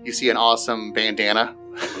hat, you see an awesome bandana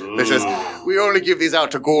that says, we only give these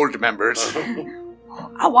out to gold members.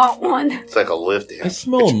 I want one. It's like a lift. I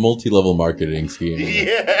smell a multi-level marketing scheme.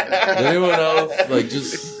 Yeah. Anyone else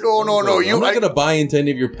just No. I'm not gonna buy into any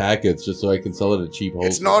of your packets just so I can sell it at cheap wholesale.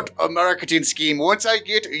 It's not a marketing scheme. Once I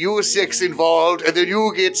get you 6 involved, and then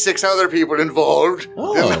you get 6 other people involved.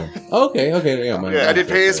 Oh, okay, yeah. And it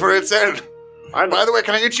pays for itself. By the way,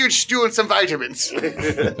 can I introduce you and some vitamins?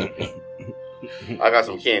 I got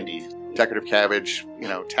some candy. Decorative Cabbage,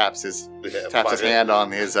 taps his hand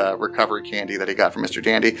on his recovery candy that he got from Mr.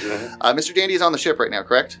 Dandy. Mr. Dandy is on the ship right now,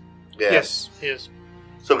 correct? Yes, he is.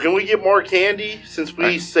 So can we get more candy since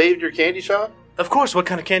we saved your candy shop? Of course. What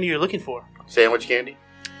kind of candy are you looking for? Sandwich candy?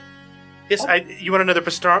 Yes, you want another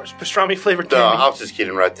pastrami flavored No, candy? I was just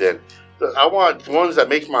kidding right then. I want ones that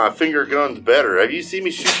make my finger guns better. Have you seen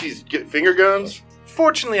me shoot these finger guns?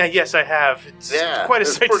 Fortunately, yes, I have. It's quite a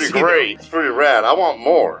sight to see. It's pretty great. It's pretty rad. I want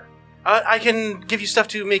more. I can give you stuff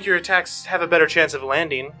to make your attacks have a better chance of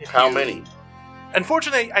landing. How many?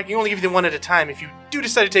 Unfortunately, I can only give you one at a time. If you do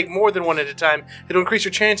decide to take more than one at a time, it'll increase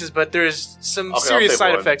your chances, but there's some serious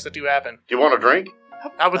side effects that do happen. Do you want a drink?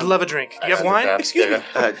 I would love a drink. Do you have wine? Excuse me,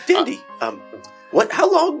 Dandy.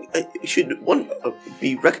 How long should one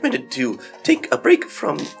be recommended to take a break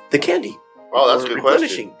from the candy? Oh, that's a good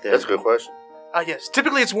question. That's a good question. Yes.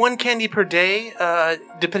 Typically, it's 1 candy per day,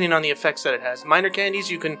 depending on the effects that it has. Minor candies,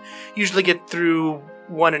 you can usually get through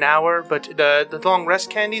 1 an hour, but the long rest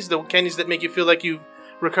candies, the candies that make you feel like you've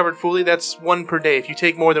recovered fully, that's 1 per day. If you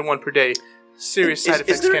take more than 1 per day, serious side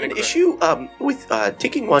effects can occur. Is there an issue with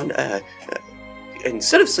taking one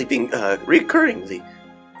instead of sleeping recurringly,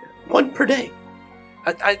 1 per day?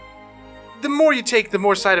 The more you take, the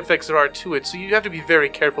more side effects there are to it, so you have to be very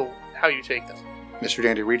careful how you take them. Mr.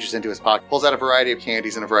 Dandy reaches into his pocket, pulls out a variety of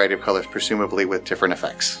candies in a variety of colors, presumably with different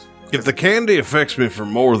effects. If the candy affects me for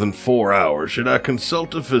more than 4 hours, should I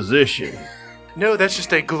consult a physician? No, that's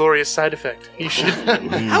just a glorious side effect. You should.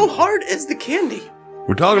 How hard is the candy?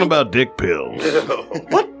 We're talking about dick pills.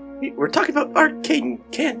 What? We're talking about arcane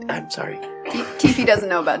candy. I'm sorry. Tiffy doesn't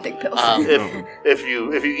know about dick pills. If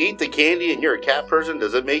you eat the candy and you're a cat person,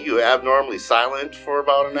 does it make you abnormally silent for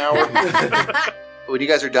about an hour? When you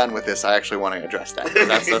guys are done with this, I actually want to address that.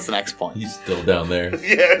 That's the next point. He's still down there.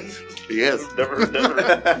 Yes. He is. Never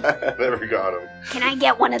got him. Can I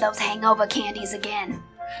get one of those hangover candies again?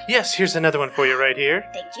 Yes, here's another one for you right here.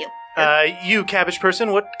 Thank you. You, cabbage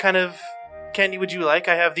person, what kind of candy would you like?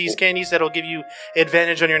 I have these candies that'll give you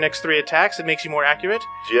advantage on your next 3 attacks. It makes you more accurate.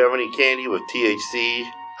 Do you have any candy with THC?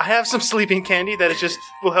 I have some sleeping candy that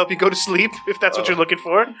will help you go to sleep, if that's what you're looking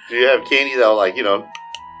for. Do you have candy that'll,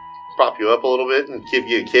 prop you up a little bit and give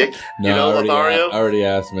you a kick? No, I already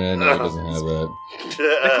asked, man. No, it doesn't have that.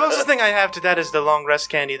 The closest thing I have to that is the long rest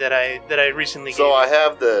candy that I recently gave. So I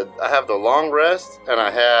have the long rest and I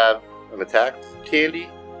have an attack candy.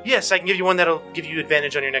 Yes, I can give you one that'll give you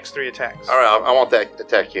advantage on your next 3 attacks. All right, I want that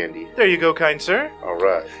attack candy. There you go, kind sir. All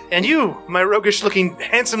right. And you, my roguish-looking,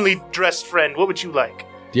 handsomely dressed friend, what would you like?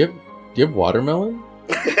 Do you have watermelon?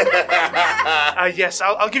 Yes,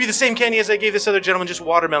 I'll give you the same candy as I gave this other gentleman, just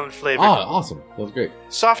watermelon flavored. Ah, awesome. That was great.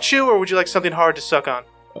 Soft chew, or would you like something hard to suck on?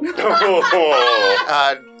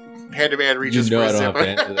 Panda Man reaches for a sip. I don't have to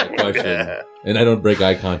answer that question, and I don't break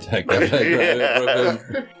eye contact.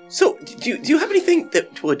 So, do you have anything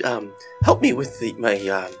that would help me with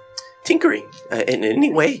my tinkering in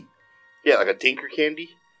any way? Yeah, like a tinker candy?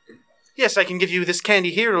 Yes, I can give you this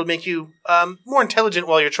candy here. It'll make you more intelligent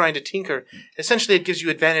while you're trying to tinker. Essentially, it gives you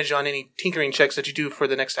advantage on any tinkering checks that you do for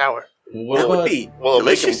the next hour. That would be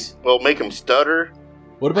delicious. Make them stutter.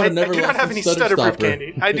 What about I do not have any stutter-proof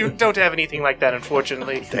candy. I don't have anything like that,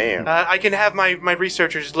 unfortunately. Damn. I can have my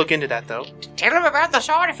researchers look into that, though. Tell them about the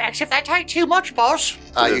side effects if they take too much, boss.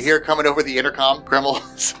 You hear coming over the intercom,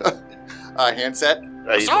 Gremmel's handset.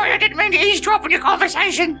 Sorry, I didn't mean to eavesdrop on your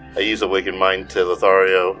conversation. I use Awakened Mind to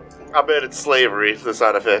Lothario. I bet it's slavery, the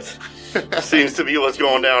side effect. Seems to be what's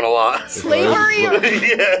going down a lot. Slavery?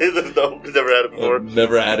 Yeah, no, never had it before.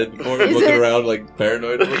 Never had it before. Is Looking it- around like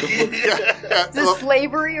paranoid. Is this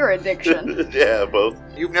slavery or addiction? Yeah, both.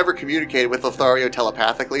 You've never communicated with Lothario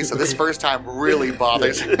telepathically, so this first time really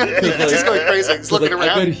bothers you. He's just going crazy. He's looking I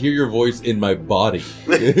could around. hear your voice in my body,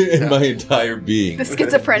 in my entire being. The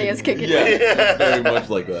schizophrenia is kicking in. Yeah, very much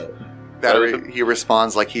like that. He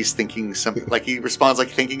responds like he's thinking something. Like he responds like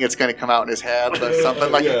thinking it's going to come out in his head or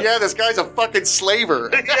something. Like, yeah, this guy's a fucking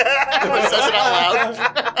slaver. Says it out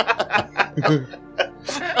loud.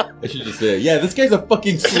 I should just say, yeah, this guy's a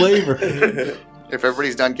fucking slaver. If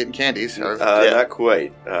everybody's done getting candies, or, Not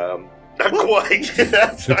quite. Not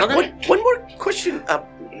quite. One more question,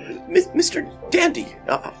 Mr. Dandy.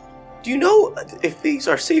 Do you know if these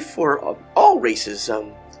are safe for all races? Are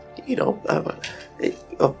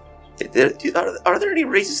there any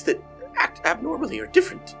races that act abnormally or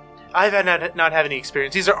different? I've not had any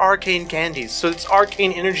experience. These are arcane candies, so it's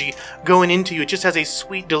arcane energy going into you. It just has a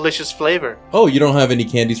sweet, delicious flavor. Oh, you don't have any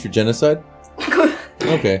candies for genocide?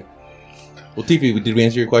 Okay. Well, Tiffy, did we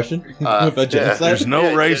answer your question about genocide? There's no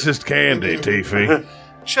racist candy, Tiffy.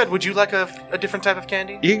 Chud, would you like a different type of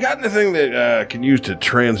candy? You got anything that I can use to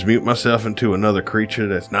transmute myself into another creature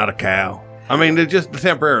that's not a cow? I mean, they're just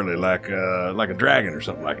temporarily, like a dragon or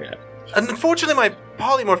something like that. Unfortunately, my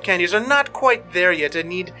polymorph candies are not quite there yet. I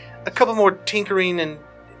need a couple more tinkering and...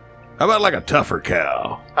 How about like a tougher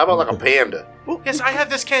cow? How about like a panda? Well, yes, I have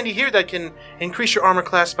this candy here that can increase your armor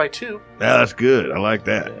class by 2. Yeah, that's good. I like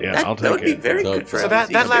that. Yeah, I'll take it. That would be very good for So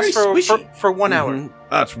that lasts for 1 hour.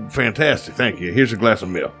 That's fantastic. Thank you. Here's a glass of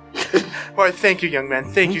milk. Well, thank you, young man.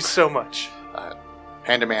 Thank you so much.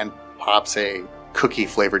 Panda Man pops a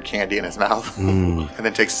cookie-flavored candy in his mouth Mm. and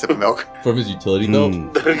then takes a sip of milk. From his utility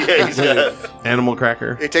belt? Okay, Animal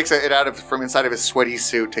cracker? He takes it out from inside of his sweaty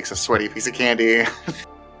suit, takes a sweaty piece of candy.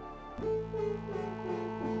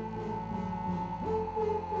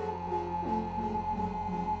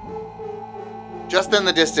 Just in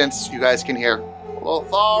the distance, you guys can hear,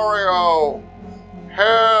 Lothario!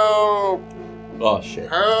 Help! Oh, shit.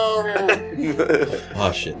 Help!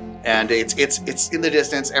 Oh, shit. And it's in the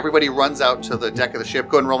distance. Everybody runs out to the deck of the ship.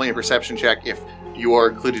 Go and roll me a perception check if you are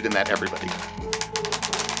included in that, everybody.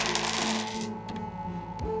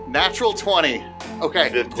 Natural 20.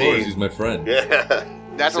 Okay. Of course, he's my friend. Yeah.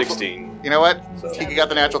 Natural 16. You know what? So- He got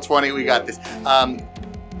the natural 20. We got this.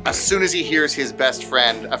 As soon as he hears his best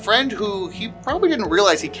friend, a friend who he probably didn't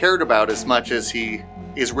realize he cared about as much as he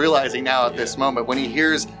is realizing now at this moment, when he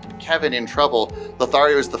hears Kevin in trouble,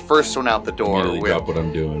 Lothario is the first one out the door Immediately drop what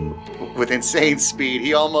I'm doing. with insane speed.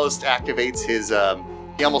 He almost activates his.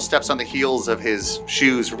 He almost steps on the heels of his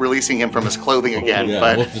shoes, releasing him from his clothing again. Yeah,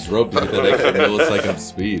 but almost his rope to get that extra millisecond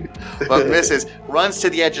speed. but misses, runs to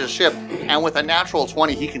the edge of the ship, and with a natural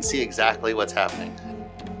 20, he can see exactly what's happening.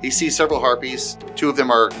 He sees several harpies. 2 of them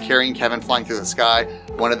are carrying Kevin flying through the sky.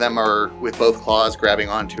 1 of them are with both claws grabbing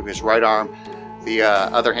onto his right arm. The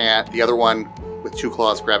other one with 2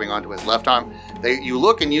 claws grabbing onto his left arm. You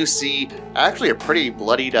look and you see actually a pretty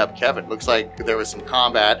bloodied up Kevin. Looks like there was some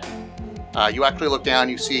combat. You actually look down,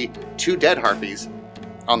 you see 2 dead harpies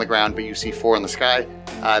on the ground, but you see 4 in the sky.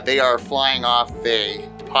 They are flying off. They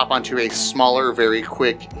pop onto a smaller, very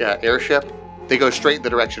quick airship. They go straight in the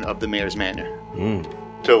direction of the mayor's manor.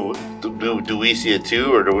 So, do we see it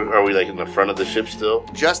too, or are we like in the front of the ship still?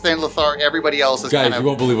 Just then, Lothar, everybody else is Guys, kind you of...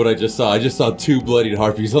 won't believe what I just saw. I just saw 2 bloodied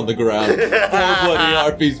harpies on the ground. 4 bloody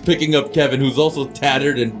harpies picking up Kevin, who's also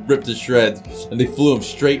tattered and ripped to shreds. And they flew him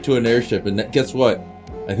straight to an airship. And guess what?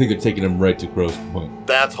 I think they're taking him right to Crow's Point.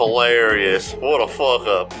 That's hilarious. What a fuck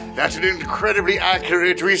up. That's an incredibly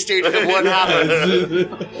accurate restatement of what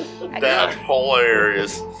happened. That's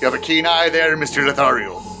hilarious. You have a keen eye there, Mr.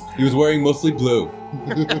 Lothario. He was wearing mostly blue.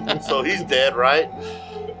 So he's dead, right?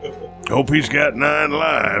 Hope he's got 9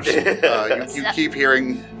 lives. You keep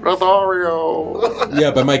hearing, Lothario.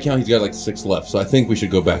 Yeah, by my count, he's got like 6 left. So I think we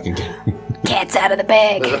should go back and get him. Cat's out of the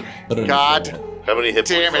bag. I don't God. understand How many hit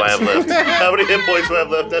Damn points do I it. have left? How many hit points do I have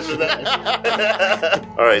left after that?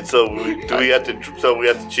 All right, so we have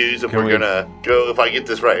to choose if Can we're we- gonna go. If I get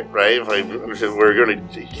this right? If I understand, we're gonna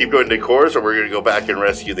keep going to course, or we're gonna go back and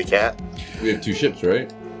rescue the cat. that. We have 2 ships,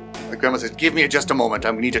 right? My grandma says, give me just a moment.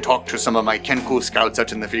 I need to talk to some of my Kenku scouts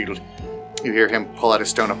out in the field. You hear him pull out a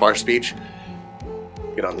stone of far speech.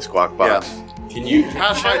 Get on the squawk box. Can you?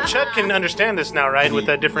 Chud can understand this now, right? With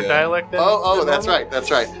a different Yeah. dialect then? Oh, that's right. That's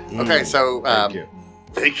right. Okay, so Thank you.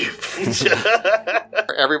 Thank you.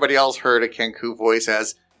 everybody else heard a Kenku voice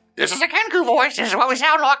as, This is a Kenku voice. This is what we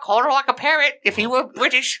sound like, kind of like a parrot if he were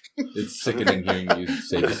British. It's sickening hearing you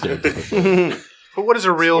say the stereotypical. But what does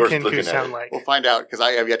a real Worth Kenku looking sound at. like? We'll find out, because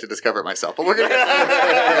I have yet to discover it myself. But we're going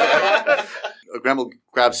to Gremel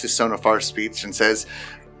grabs his sonophar speech and says,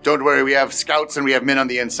 don't worry, we have scouts and we have men on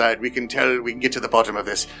the inside. We can get to the bottom of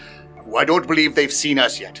this. I don't believe they've seen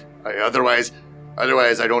us yet. Otherwise,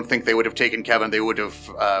 I don't think they would have taken Kevin. They would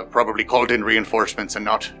have probably called in reinforcements and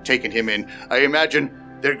not taken him in. I imagine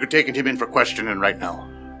they're taking him in for questioning right now.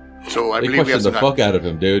 So I They believe we have questioned some the fuck out of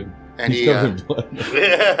him, dude. And He's he, covered in blood.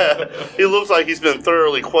 Yeah, he looks like he's been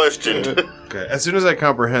thoroughly questioned. Okay. As soon as I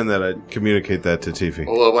comprehend that, I communicate that to Tiffy.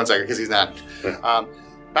 Well, 1 second, because he's not.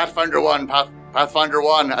 Pathfinder 1, Pathfinder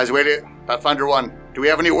 1, as waited. Pathfinder 1, do we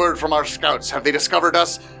have any word from our scouts? Have they discovered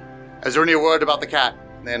us? Is there any word about the cat?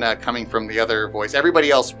 And then coming from the other voice, everybody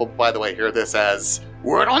else will, by the way, hear this as...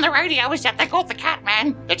 Word on the radio is that they got the cat,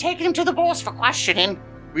 man. They're taking him to the boss for questioning.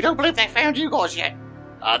 We don't believe they found you guys yet.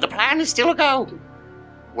 The plan is still a go.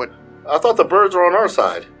 What? I thought the birds were on our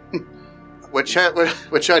side. What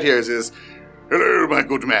Chad hears is, hello, my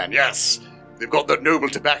good man, yes. They've got that noble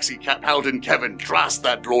tabaxi paladin Kevin, trust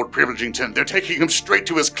that Lord Privilegington. They're taking him straight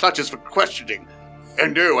to his clutches for questioning.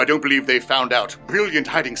 And no, I don't believe they've found out. Brilliant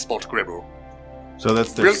hiding spot, Gribble. So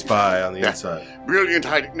that's their spy on the inside. Brilliant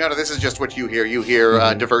hiding. No, this is just what you hear. You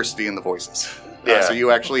hear diversity in the voices. Yeah. So you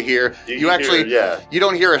actually hear. You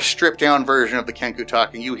don't hear a stripped down version of the Kenku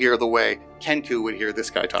talking. You hear the way Kenku would hear this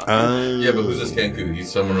guy talking. Yeah, but who's this Kenku?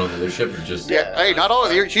 He's someone on the ship or just... Yeah, hey, not all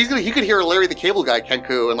of you. You could hear Larry the Cable Guy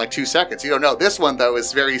Kenku in like 2 seconds. You don't know. This one, though,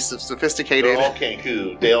 is very sophisticated. They're all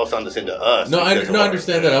Kenku. They all sound the same to us. No, I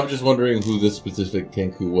understand that. I'm just wondering who this specific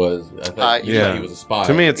Kenku was. I thought he was a spy.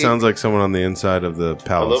 To me, it sounds like someone on the inside of the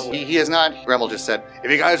palace. He is not. Gremel just said, if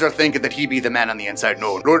you guys are thinking that he'd be the man on the inside,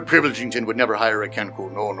 no. Lord Privilegington would never hire a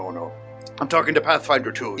Kenku. No. I'm talking to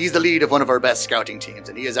Pathfinder 2. He's the lead of one of our best scouting teams,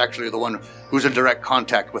 and he is actually the one who's in direct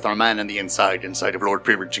contact with our man on the inside of Lord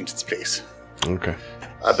Privilegington's place. Okay.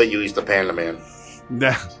 I bet you he's the Panda Man.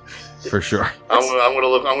 Yeah, for sure. I'm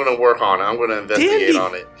gonna work on it. I'm gonna investigate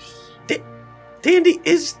on it. Dandy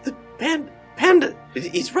is the panda.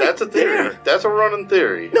 He's right. That's a theory. there. That's a running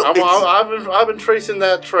theory. No, I've been tracing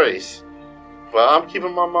that trace. Well, I'm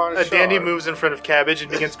keeping my mind sharp. Dandy moves in front of Cabbage and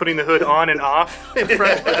begins putting the hood on and off in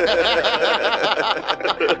front.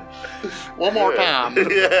 One more time.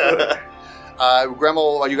 Yeah.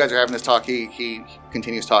 Gremel, while you guys are having this talk, he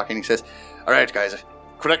continues talking. He says, all right, guys,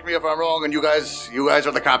 correct me if I'm wrong, and you guys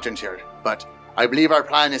are the captains here, but I believe our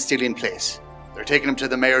plan is still in place. They're taking him to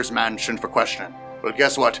the mayor's mansion for questioning. Well,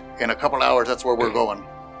 guess what? In a couple hours, that's where we're going.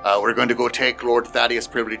 We're going to go take Lord Thaddeus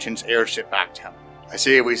Privilegington's airship back to him. I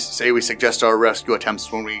say we suggest our rescue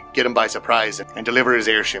attempts when we get him by surprise and deliver his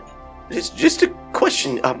airship. It's just a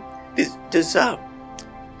question.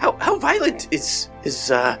 How violent is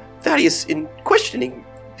Thaddeus in questioning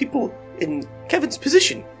people in Kevin's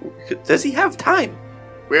position? Does he have time?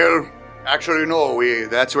 Well, actually, no.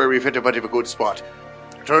 That's where we've hit a bit of a good spot.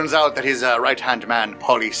 It turns out that his right-hand man,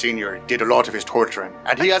 Polly Sr., did a lot of his torturing,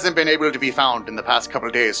 and he hasn't been able to be found in the past couple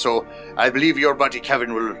of days, so I believe your buddy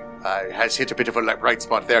Kevin has hit a bit of a bright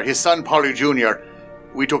spot there. His son, Polly Jr.,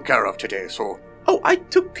 we took care of today, so... Oh, I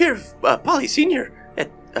took care of Polly Sr.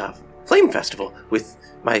 at Flame Festival with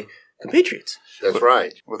my compatriots. That's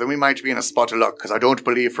right. Well, then we might be in a spot of luck, because I don't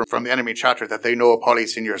believe from the enemy chatter that they know Polly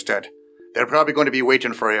Sr.'s dead. They're probably going to be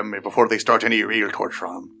waiting for him before they start any real torture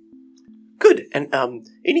on him. Good, and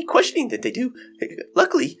any questioning that they do,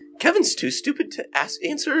 luckily, Kevin's too stupid to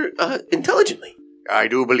answer intelligently. I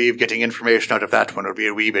do believe getting information out of that one would be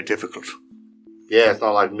a wee bit difficult. Yeah, it's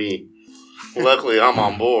not like me. Luckily, I'm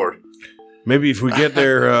on board. Maybe if we get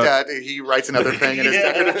there... Dad, he writes another thing in his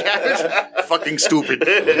decorative cabinet. Fucking stupid.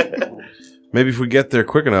 Maybe if we get there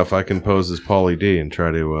quick enough, I can pose as Paulie D and try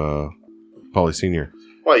to... Paulie Sr.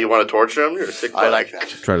 What, you want to torture him? You're a sick I like that.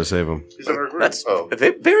 Try to save him. He's in our group. That's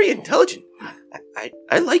very intelligent.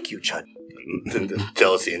 I like you, Chud.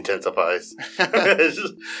 Jealousy intensifies. I'm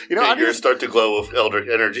Fingers start to glow with eldritch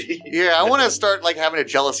energy. Yeah, I want to start having a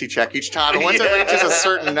jealousy check each time. And once it reaches a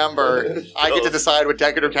certain number, I get to decide what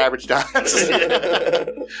decorative cabbage does.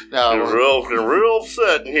 No, real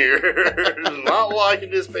upset in here. Not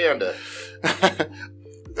liking this panda.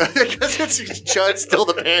 Because it's Chud still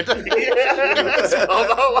the panda. Yeah, I'm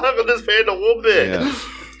not liking this panda one bit. Yeah.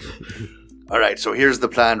 All right, so here's the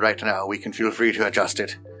plan right now. We can feel free to adjust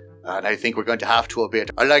it. And I think we're going to have to a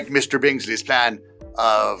bit. I like Mr. Bingsley's plan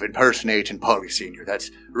of impersonating Polly Sr.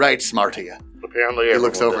 That's right, smart of you. Apparently he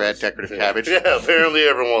looks over does. at Decorative Cabbage. Yeah, apparently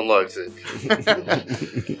everyone likes it.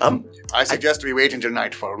 I suggest we wait until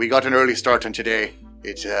nightfall. We got an early start on today.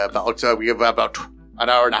 It's we have about an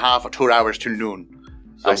hour and a half or 2 hours till noon.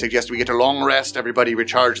 I suggest we get a long rest, everybody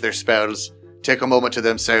recharge their spells, take a moment to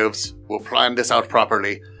themselves, we'll plan this out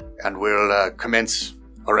properly, and we'll commence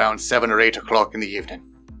around 7 or 8 o'clock in the evening.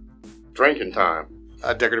 Drinking time.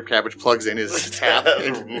 Decorative Cabbage plugs in his tap.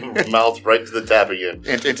 Mouth right to the tap again.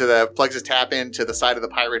 Plugs his tap into the side of the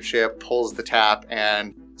pirate ship, pulls the tap,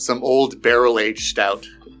 and some old barrel-aged stout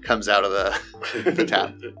comes out of the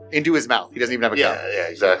tap. Into his mouth. He doesn't even have a cup. Yeah,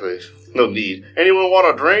 exactly. No need. Anyone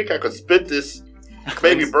want a drink? I could spit this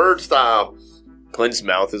baby bird style. Clint's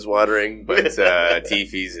mouth is watering, but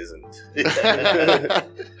Tiffy's isn't.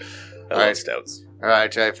 All right. Stouts. All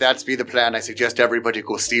right, if that's be the plan, I suggest everybody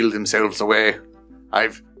go steal themselves away.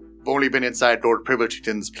 I've only been inside Lord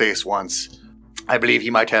Privilegington's place once. I believe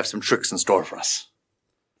he might have some tricks in store for us.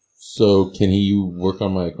 So, can he work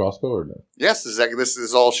on my crossbow or no? Yes, this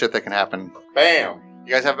is all shit that can happen. Bam!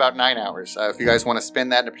 You guys have about 9 hours. If you guys want to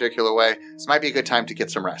spend that in a particular way, this might be a good time to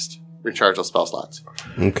get some rest. Recharge those spell slots.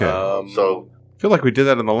 Okay. So, I feel like we did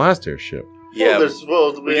that on the last airship. Yeah,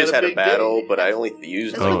 we just had a big battle, day. but I only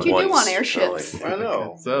used That's it what you once. do on airships. I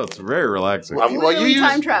know. So it's very relaxing. Well, you Literally use-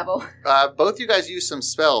 time travel. Both you guys use some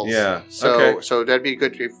spells. Yeah, So okay. so that'd be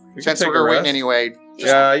good. Since take we're a waiting rest. anyway. Just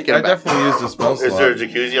Yeah, I get 'em back. definitely used a spell slot. Is there a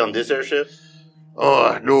jacuzzi on this airship?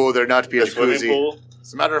 Oh, no, there not be a A swimming jacuzzi. pool?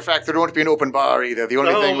 As a matter of fact, there won't be an open bar either. The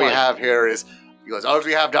only Oh thing we my- have here is, because all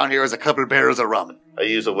we have down here is a couple barrels of rum. I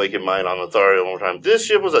used Awakened Mind on Lothario one more time. This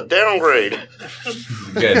ship was a downgrade.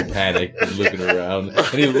 Getting panicked and looking around. And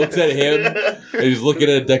he looks at him, and he's looking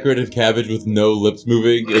at a decorative cabbage with no lips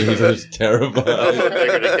moving, and he's just terrified.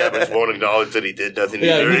 Decorative Cabbage won't acknowledge that he did nothing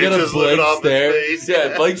Yeah, either. he got a just looking blank off stare. his face.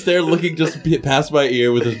 Yeah, blank stare, looking just past my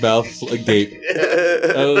ear with his mouth agape.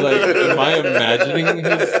 I was like, am I imagining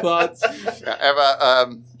his thoughts?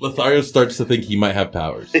 Lothario starts to think he might have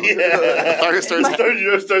powers. Lothario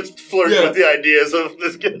starts flirting with the ideas of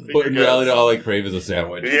this kid. But in reality, all I crave is a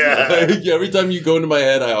sandwich. Yeah. Every time you go into my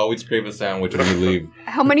head, I always crave a sandwich when you leave.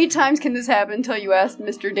 How many times can this happen until you ask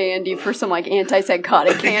Mr. Dandy for some like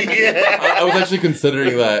antipsychotic candy? I was actually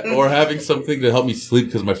considering that, or having something to help me sleep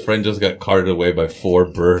because my friend just got carted away by 4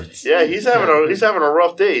 birds. Yeah, he's having a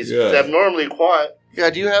rough day. He's abnormally quiet. Yeah,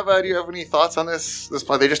 do you have any thoughts on this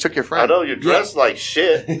play? They just took your friend. I know you're dressed like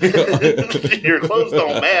shit. Your clothes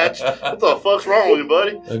don't match. What the fuck's wrong with you,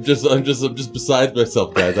 buddy? I'm just beside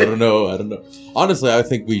myself, guys. I don't know. Honestly, I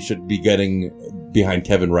think we should be getting behind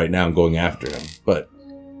Kevin right now and going after him, but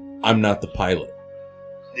I'm not the pilot.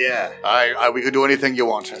 Yeah. We could do anything you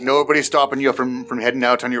want. Nobody's stopping you from heading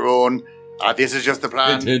out on your own. This is just the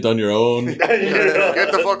plan. Hint on your own. Get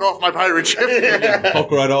the fuck off my pirate ship. Fuck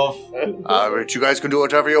right off. But you guys can do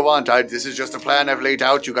whatever you want. This is just a plan I've laid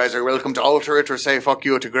out. You guys are welcome to alter it or say fuck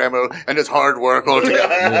you to Gremel, and it's hard work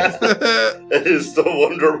altogether. It is the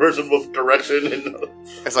one person with direction.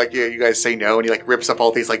 It's like, yeah, you guys say no, and he like rips up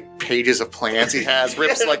all these like pages of plans he has,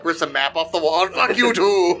 rips a map off the wall. Fuck you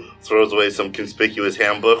too. Throws away some conspicuous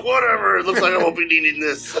handbook. Whatever. It looks like I won't be needing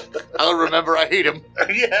this. I'll remember I hate him.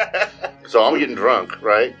 Yeah. So I'm getting drunk,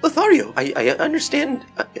 right? Lothario, I understand,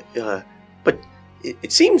 but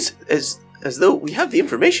it seems as though we have the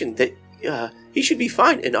information that he should be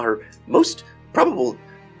fine, and our most probable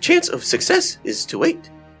chance of success is to wait.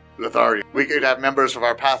 Lothario, we could have members of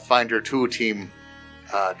our Pathfinder 2 team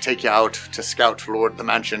take you out to scout Lord the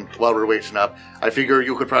Mansion while we're waiting up. I figure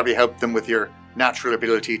you could probably help them with your natural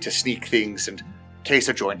ability to sneak things and case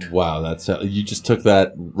a joint. Wow, you just took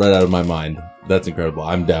that right out of my mind. That's incredible.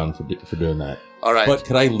 I'm down for doing that. All right. But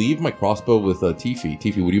could I leave my crossbow with Tiffy?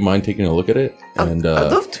 Tiffy, would you mind taking a look at it? And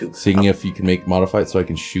I'd love to. Seeing if you can modify it so I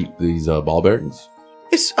can shoot these ball bearings?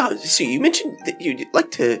 Yes, so you mentioned that you'd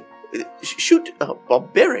like to shoot ball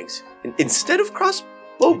bearings instead of crossbow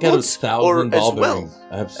I got bolts, 1,000 ball as well. bearings.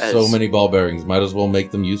 I have so many ball bearings. Might as well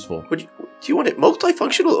make them useful. Do you want it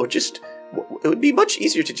multifunctional, or just? It would be much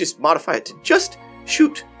easier to just modify it to just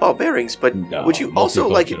shoot ball bearings. But would you also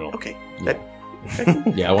like it? multifunctional. Okay.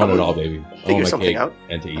 Yeah, I want it all, baby. I want Figure my something cake out.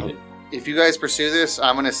 and to eat it. If you guys pursue this,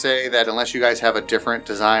 I'm going to say that unless you guys have a different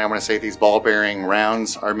design, I'm going to say these ball bearing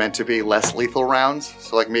rounds are meant to be less lethal rounds.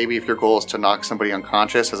 So like maybe if your goal is to knock somebody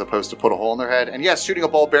unconscious as opposed to put a hole in their head. And yes, shooting a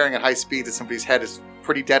ball bearing at high speeds at somebody's head is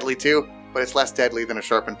pretty deadly too, but it's less deadly than a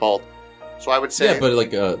sharpened bolt. So I would say... Yeah, but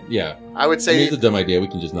I would say... It's a dumb idea. We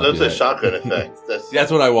can just not That's do a that. shotgun effect.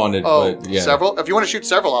 That's what I wanted. Oh, but yeah. several? If you want to shoot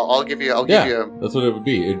several, I'll give you... That's what it would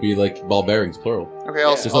be. It'd be like ball bearings, plural. Okay,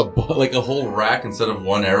 Just like a whole rack instead of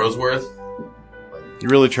one arrow's worth. You're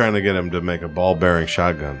really trying to get him to make a ball bearing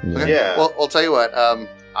shotgun. Okay. Yeah. Well, I'll tell you what.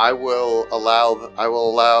 I will allow.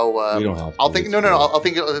 We don't have to. I'll think. No. I'll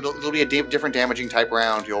think it'll be a different damaging type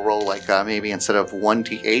round. You'll roll like maybe instead of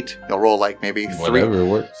 1d8, you'll roll like maybe Whatever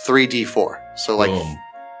works. 3d4. So like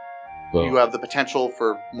Boom. you have the potential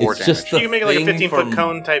for more It's damage. just You can make it like a thing 15-foot from-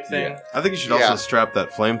 cone type thing. I think you should also strap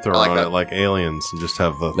that flamethrower I like on that. it like aliens and just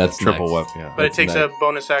have the That's triple nice. weapon. Yeah. But it That's takes nice. a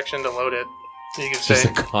bonus action to load it. You can It's just say.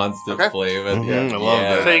 a constant Okay. flame. And I love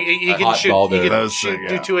that. So he A can hot shoot. ball He bearing. can That was shoot, sick,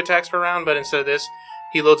 do yeah. 2 attacks per round, but instead of this,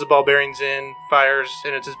 he loads the ball bearings in, fires,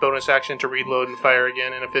 and it's his bonus action to reload and fire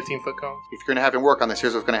again in a 15-foot cone. If you're going to have him work on this,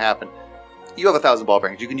 here's what's going to happen. You have 1,000 ball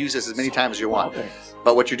bearings. You can use this as many times as you want.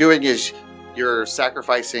 But what you're doing is you're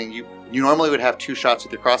sacrificing. You normally would have 2 shots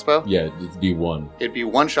with your crossbow. Yeah, it'd be one. It'd be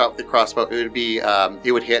 1 shot with your crossbow. It would be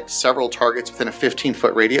it would hit several targets within a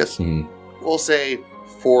 15-foot radius. Mhm. We'll say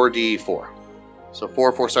 4d4. So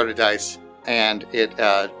 4 4-sided dice, and it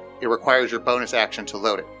requires your bonus action to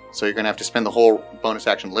load it. So you're going to have to spend the whole bonus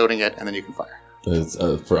action loading it, and then you can fire. It's,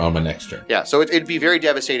 for on my next turn. Yeah, so it'd be very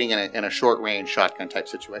devastating in a short-range shotgun type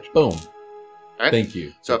situation. Boom. All right? Thank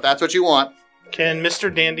you. So if that's what you want, Can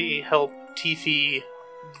Mr. Dandy help Tiffy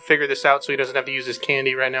figure this out so he doesn't have to use his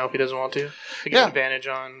candy right now if he doesn't want to? To get Yeah. advantage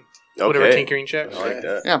on whatever Okay. tinkering checks. I like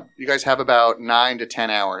that. yeah, you guys have about 9 to 10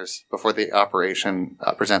 hours before the operation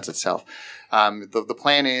presents itself. The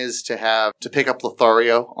plan is to pick up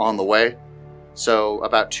Lothario on the way. So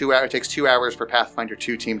about 2 hours. It takes 2 hours for Pathfinder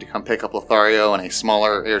 2 team to come pick up Lothario in a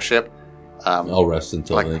smaller airship, I'll rest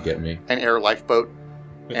until like- they get me. an air lifeboat,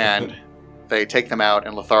 and they take them out.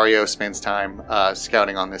 And Lothario spends time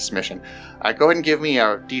scouting on this mission. Go ahead and give me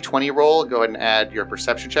a d20 roll. Go ahead and add your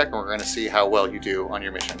perception check, and we're going to see how well you do on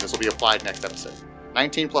your mission. This will be applied next episode.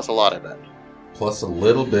 19 plus a lot, I bet. Plus a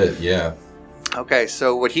little bit, yeah. Okay,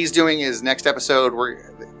 so what he's doing is next episode.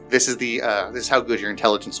 This is how good your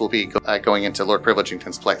intelligence will be going into Lord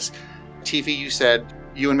Privilegington's place. Tiffy, you said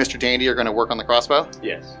you and Mr. Dandy are going to work on the crossbow.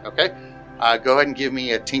 Yes. Okay, go ahead and give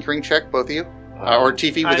me a tinkering check, both of you, or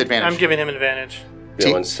Tiffy with advantage. I'm giving him advantage.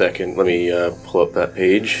 Yeah, 1 second. Let me pull up that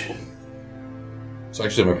page. So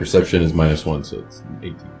actually my perception is -1, so it's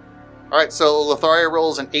 18. All right, so Lothario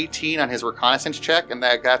rolls an 18 on his reconnaissance check, and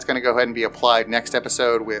that's going to go ahead and be applied next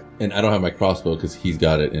episode with. And I don't have my crossbow because he's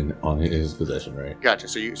got it on his possession, right? Gotcha.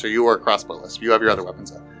 So you are crossbowless. You have your other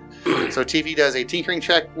weapons up. So Tiffy does a tinkering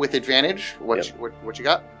check with advantage. What you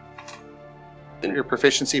got? Your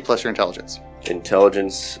proficiency plus your intelligence.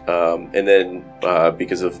 Intelligence, and then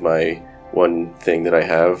because of my one thing that I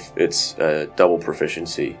have, it's double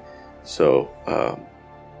proficiency. So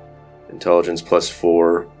intelligence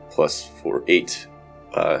 +4 +4, 8.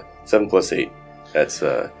 7 + 8. That's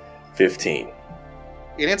 15.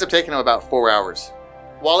 It ends up taking him about 4 hours.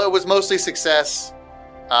 While it was mostly success,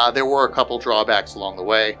 there were a couple drawbacks along the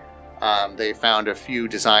way. They found a few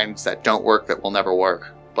designs that don't work, that will never work,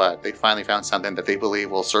 but they finally found something that they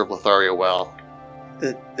believe will serve Lothario well.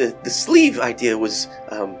 The sleeve idea was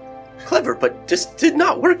clever, but just did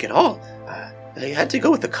not work at all. I had to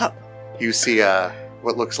go with the cup. You see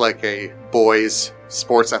what looks like a boy's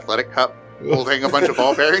sports athletic cup holding a bunch of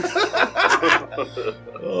ball bearings.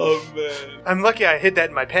 Oh man. I'm lucky I hid that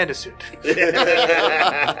in my panda suit.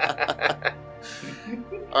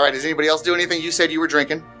 All right, does anybody else do anything? You said you were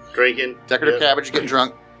drinking. Drinking. Decorative Yeah. cabbage, getting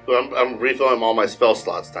drunk. So I'm refilling all my spell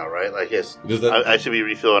slots now, right? Like, yes. Does that- I should be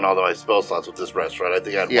refilling all of my spell slots with this rest, right? I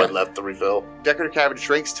think I had Yeah. 1 left to refill. Decorative cabbage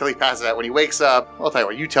drinks till he passes out. When he wakes up, I'll tell you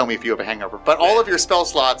what, you tell me if you have a hangover. But all of your spell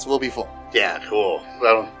slots will be full. Yeah, cool.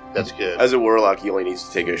 That's good. As a warlock, he only needs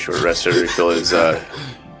to take a short rest to refill his. spell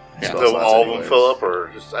So slots all of them anyways. fill up, or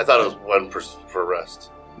just, I thought it was 1 for rest.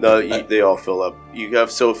 No, they all fill up. You have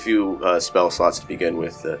so few spell slots to begin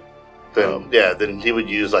with. Then he would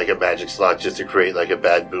use like a magic slot just to create like a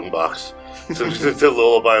bad boombox to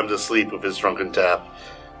lullaby him to sleep with his drunken tap,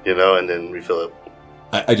 and then refill it.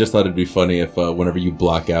 I just thought it'd be funny if whenever you get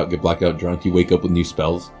blackout drunk, you wake up with new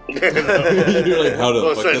spells. You're like, how the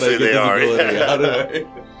Well, fuck did I essentially get they this are, ability? yeah. How did I?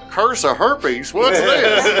 Curse of herpes. What's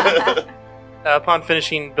this? Upon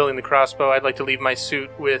finishing building the crossbow, I'd like to leave my suit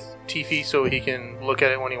with Tiffy so he can look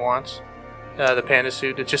at it when he wants. The panda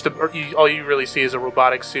suit. It's just all you really see is a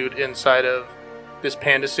robotic suit inside of this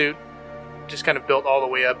panda suit. Just kind of built all the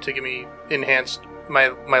way up to give me enhanced my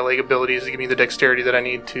leg abilities, to give me the dexterity that I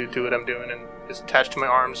need to do what I'm doing, and it's attached to my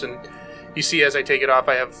arms. And you see, as I take it off,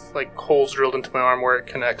 I have like holes drilled into my arm where it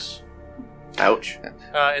connects. Ouch.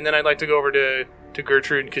 And then I'd like to go over to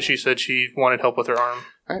Gertrude because she said she wanted help with her arm.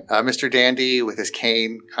 All right, Mr. Dandy with his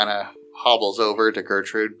cane kind of hobbles over to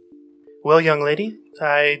Gertrude. Well, young lady,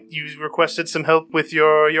 you requested some help with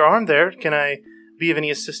your arm there. Can I be of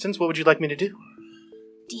any assistance? What would you like me to do?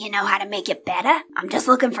 Do you know how to make it better? I'm just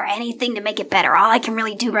looking for anything to make it better. All I can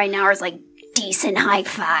really do right now is, like, decent high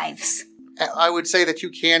fives. I would say that you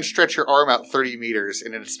can stretch your arm out 30 meters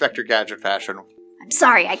in an Inspector Gadget fashion. I'm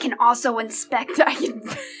sorry, I can also inspect. She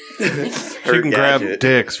can grab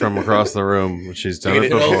dicks from across the room, which she's done You it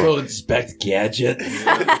can before. also inspect gadgets.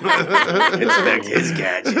 Inspect his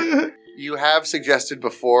gadget. You have suggested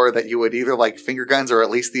before that you would either like finger guns or at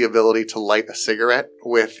least the ability to light a cigarette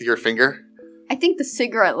with your finger. I think the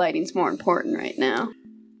cigarette lighting's more important right now.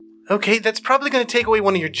 Okay, that's probably going to take away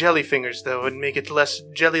one of your jelly fingers, though, and make it less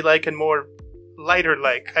jelly-like and more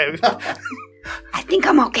lighter-like. I think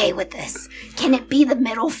I'm okay with this. Can it be the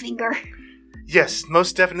middle finger? Yes,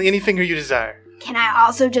 most definitely. Any finger you desire. Can I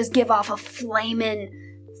also just give off a flamin'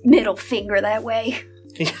 middle finger that way?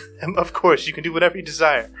 Of course, you can do whatever you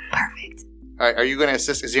desire. Perfect. All right, are you going to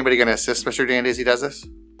assist? Is anybody going to assist Mr. Dandy as he does this?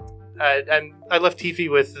 I left Tiffy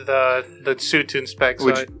with the suit to inspect.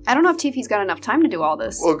 So I don't know if Tiffy's got enough time to do all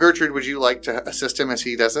this. Well, Gertrude, would you like to assist him as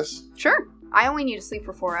he does this? Sure. I only need to sleep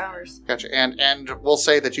for 4 hours. Gotcha. And we'll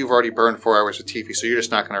say that you've already burned 4 hours with Tiffy, so you're just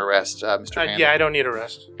not going to arrest Mr. Panda. yeah, I don't need a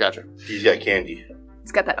rest. Gotcha. He's got candy.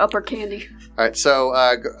 It's got that upper candy. All right, so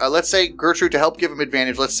let's say Gertrude, to help give him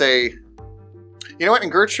advantage, let's say, you know what,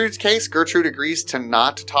 in Gertrude's case, Gertrude agrees to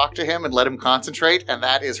not talk to him and let him concentrate, and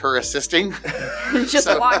that is her assisting. Just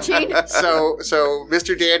watching. So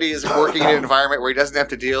Mr. Dandy is working in an environment where he doesn't have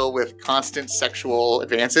to deal with constant sexual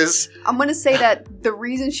advances. I'm going to say that the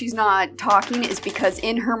reason she's not talking is because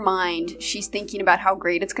in her mind, she's thinking about how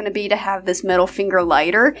great it's going to be to have this middle finger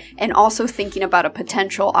lighter, and also thinking about a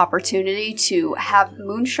potential opportunity to have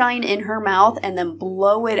moonshine in her mouth and then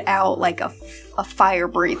blow it out like a fire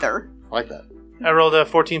breather. I like that. I rolled a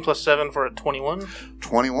 14 plus 7 for a 21.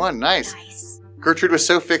 21, nice. Gertrude was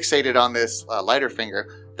so fixated on this lighter finger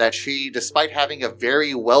that she, despite having a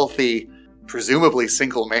very wealthy, presumably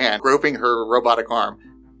single man groping her robotic arm,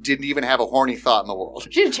 didn't even have a horny thought in the world.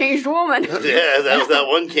 She's a changed woman. Yeah, that was that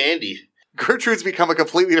one candy. Gertrude's become a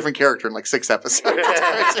completely different character in like 6 episodes.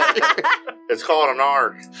 It's called an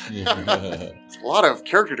arc. It's a lot of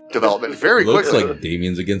character development very Looks quickly. like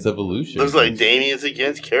Damien's against evolution. Looks like Damien's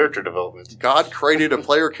against character development. God created a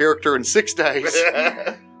player character in 6 days.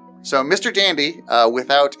 So Mr. Dandy,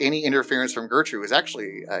 without any interference from Gertrude, is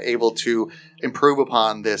actually able to improve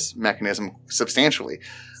upon this mechanism substantially.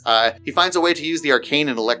 He finds a way to use the arcane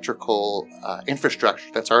and electrical infrastructure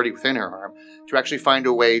that's already within her arm to actually find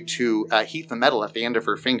a way to heat the metal at the end of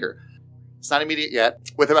her finger. It's not immediate yet.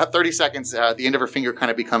 With about 30 seconds, the end of her finger kind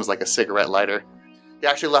of becomes like a cigarette lighter. He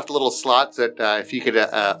actually left a little slot that if you could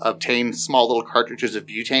obtain small little cartridges of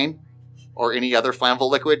butane or any other flammable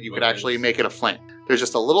liquid, you could actually make it a flame. There's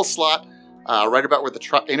just a little slot right about where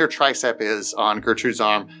the inner tricep is on Gertrude's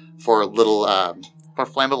arm for little for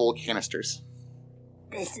flammable canisters.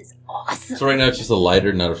 This is awesome. So right now it's just a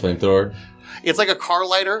lighter, not a flamethrower? It's like a car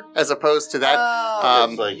lighter as opposed to that.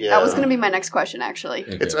 Oh. Like, yeah. That was going to be my next question, actually.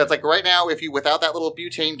 Okay. It's like right now, if you without that little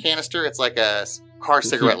butane canister, it's like a car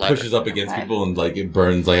cigarette It lighter. pushes up against people and like it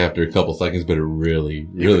burns like after a couple seconds, but it really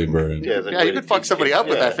burns. Yeah, it's like Yeah, you could fuck somebody up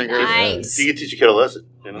with that finger. Nice. You can teach a kid a lesson.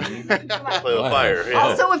 You know? Play with fire. Yeah.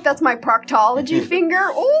 Also, if that's my proctology finger,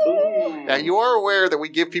 ooh. Now, you are aware that we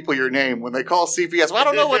give people your name when they call CPS. Well, I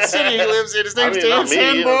don't know what city he lives in. His name's Dan not me,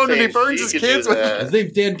 you know, Sandbone, and he saying burns she his could kids do with. that. His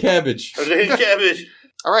name's Dan Cabbage. Cabbage.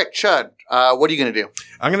 All right, Chud, what are you going to do?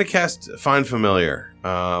 I'm going to cast Find Familiar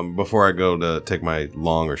before I go to take my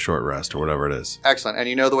long or short rest or whatever it is. Excellent. And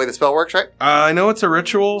you know the way the spell works, right? I know it's a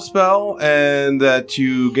ritual spell and that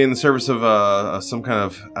you gain the service of some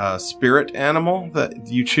kind of spirit animal that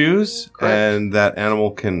you choose. Correct. And that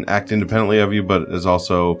animal can act independently of you, but is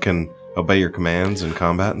also can obey your commands in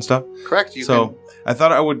combat and stuff. Correct. So I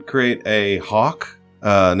thought I would create a hawk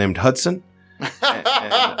named Hudson.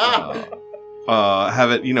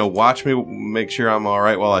 Have it, watch me, make sure I'm all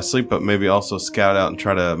right while I sleep, but maybe also scout out and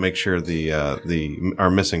try to make sure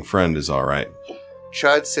our missing friend is all right.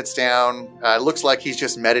 Chud sits down. Looks like he's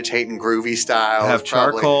just meditating groovy style. I have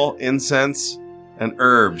probably. charcoal, incense, and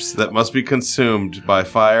herbs that must be consumed by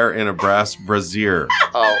fire in a brass brazier.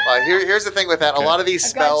 Here's the thing with that. A lot of these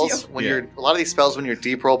I got spells, when you're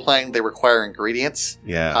deep role playing, they require ingredients.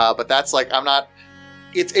 Yeah. But that's like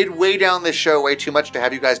It's way down this show way too much to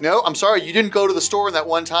have you guys know. I'm sorry, you didn't go to the store in that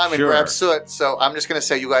one time and Sure. grab soot, so I'm just going to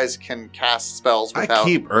say you guys can cast spells without... I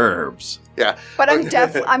keep herbs. Yeah. But I'm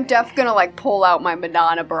def gonna like pull out my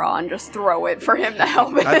Madonna bra and just throw it for him to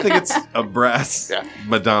help me. I think it's a brass Yeah.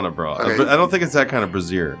 Madonna bra. Okay. I don't think it's that kind of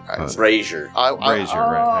brazier. Brazier. Brazier,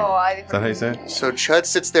 right. Oh, Is that how you say it? So Chud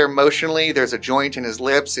sits there motionally. There's a joint in his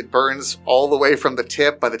lips. It burns all the way from the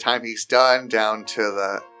tip by the time he's done down to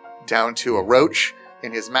a roach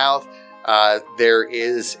in his mouth. There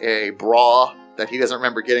is a bra that he doesn't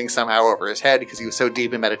remember getting somehow over his head because he was so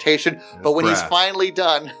deep in meditation. But when he's finally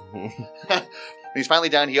done,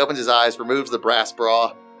 he opens his eyes, removes the brass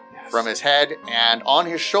bra from his head, and on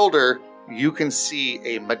his shoulder, you can see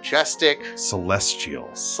a majestic Celestial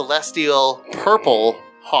purple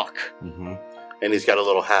hawk. Mm-hmm. And he's got a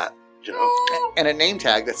little hat, you know? And a name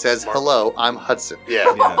tag that says, "Hello, I'm Hudson." Yeah.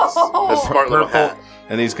 Yes. A smart little hat.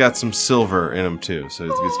 And he's got some silver in him too, so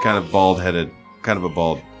it's kind of bald-headed, kind of a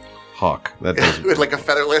bald hawk. That does With like a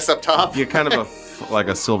featherless up top. yeah, kind of like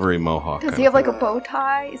a silvery mohawk. Does he have like a bow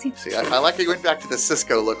tie? Is he? See, I like how you went back to the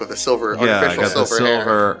Cisco look with the silver, Yeah, I artificial got the silver hair.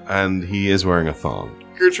 silver, and he is wearing a thong.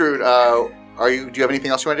 Gertrude, do you have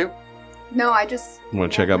anything else you want to do? No, I just.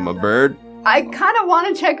 Want to check out my bird? I kind of want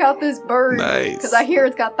to check out this bird. Nice. Because I hear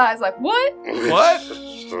it's got thighs. Like, what? What?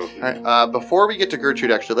 All right, before we get to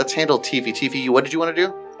Gertrude, actually, let's handle Tiffy. Tiffy, what did you want to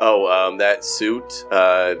do? Oh, that suit.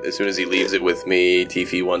 As soon as he leaves it with me,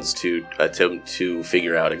 Tiffy wants to attempt to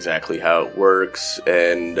figure out exactly how it works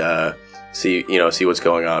and see what's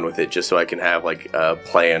going on with it, just so I can have like a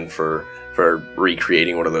plan for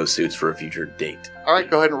recreating one of those suits for a future date. All right,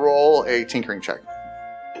 go ahead and roll a tinkering check.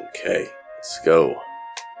 Okay, let's go.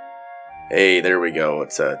 Hey, there we go.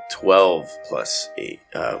 It's a 12 plus 8,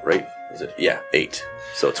 right? Is it? Yeah, 8.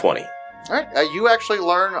 So 20. All right, you actually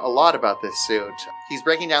learn a lot about this suit. He's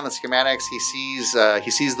breaking down the schematics. He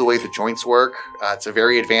sees the way the joints work. It's a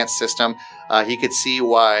very advanced system. He could see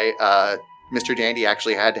why Mr. Dandy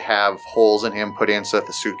actually had to have holes in him put in so that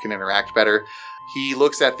the suit can interact better. He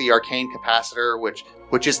looks at the arcane capacitor,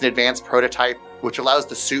 which is an advanced prototype, which allows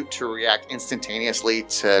the suit to react instantaneously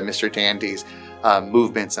to Mr. Dandy's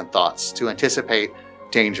movements and thoughts to anticipate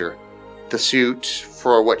danger. The suit,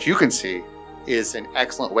 for what you can see, is an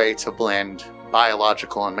excellent way to blend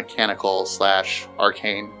biological and mechanical /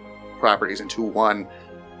 arcane properties into one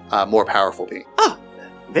more powerful being. Ah,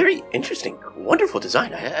 very interesting. Wonderful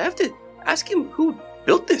design. I have to ask him who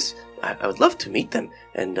built this. I would love to meet them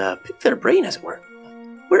and pick their brain, as it were.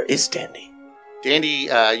 Where is Dandy? Dandy,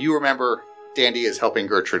 you remember Dandy is helping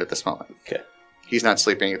Gertrude at this moment. Okay. He's not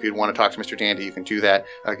sleeping. If you want to talk to Mr. Dandy, you can do that.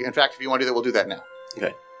 In fact, if you want to do that, we'll do that now.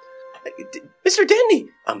 Okay. Mr. Dandy,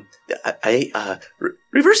 I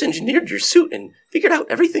reverse engineered your suit and figured out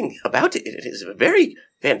everything about it. It is a very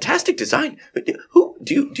fantastic design. But who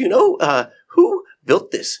do you know who built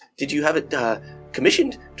this? Did you have it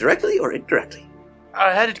commissioned directly or indirectly?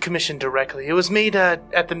 I had it commissioned directly. It was made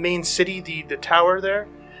at the main city, the tower there,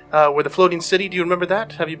 where the floating city. Do you remember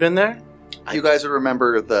that? Have you been there? You guys would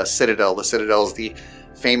remember the Citadel. The Citadel is the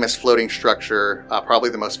famous floating structure, probably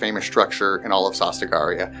the most famous structure in all of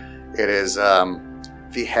Sostagaria. It is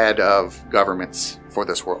the head of governments for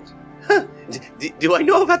this world. Huh. Do I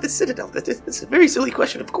know about the Citadel? That's a very silly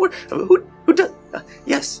question. Of course. Who does?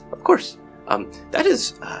 Yes, of course. That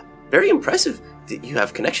is very impressive that you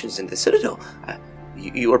have connections in the Citadel.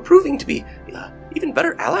 You are proving to be even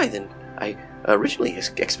better ally than I originally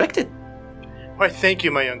expected. Why, thank you,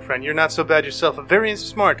 my young friend. You're not so bad yourself. Very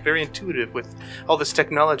smart, very intuitive with all this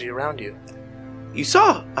technology around you. You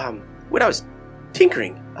saw when I was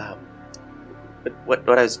tinkering. What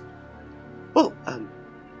I was. Well,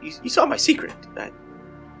 you saw my secret.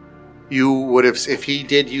 You would have, if he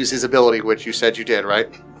did use his ability, which you said you did, right?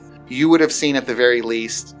 You would have seen at the very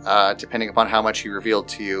least, depending upon how much he revealed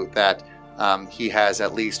to you, that he has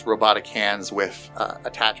at least robotic hands with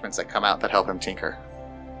attachments that come out that help him tinker.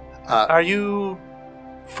 Are you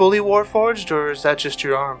fully warforged, or is that just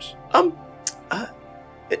your arms?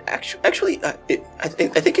 Actually, I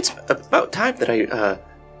think it's about time that I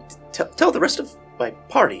tell the rest of my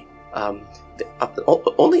party.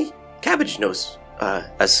 Only Cabbage knows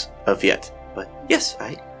as of yet. But yes,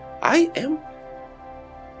 I am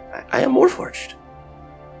warforged.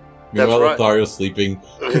 Meanwhile, right. Lothario's sleeping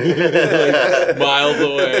like, miles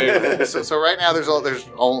away. So right now,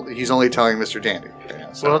 he's only telling Mr. Dandy. Okay,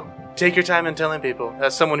 so. Well, take your time in telling people.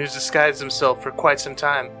 As someone who's disguised himself for quite some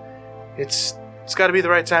time, it's got to be the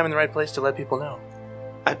right time and the right place to let people know.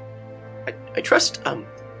 I trust.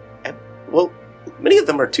 Well, many of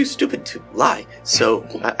them are too stupid to lie, so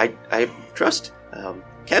I trust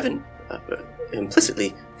Kevin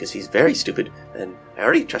implicitly because he's very stupid, and I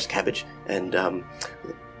already trust Cabbage and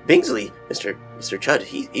Bingsley, Mr. Chud.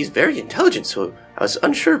 He's very intelligent, so I was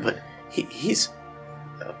unsure, but he's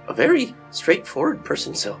a very straightforward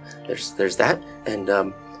person. So there's that, and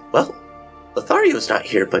well, Lothario's not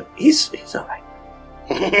here, but he's all right.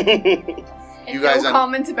 And You guys no un-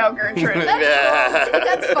 comments about Gertrude. That's cool.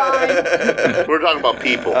 That's fine. We're talking about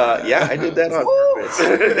people. Yeah, I did that on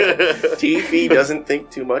purpose. Tiffy doesn't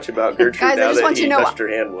think too much about Gertrude Guys, I now just that want he you to know, touched her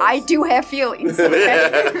hand once. I do have feelings.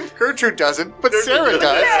 Okay? Gertrude doesn't, but Sarah does.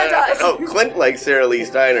 Sarah does. Oh, Clint likes Sarah Lee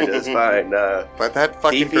Steiner just fine. But that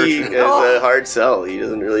fucking Tiffy Gertrude. is a hard sell. He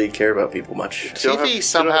doesn't really care about people much. Tiffy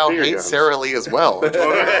somehow hates Sarah Lee as well.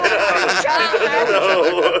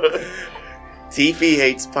 Tiffy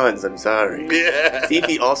hates puns, I'm sorry. Yeah.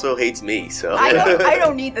 Tiffy also hates me, so. I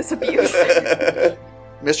don't need this abuse.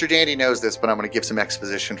 Mr. Dandy knows this, but I'm going to give some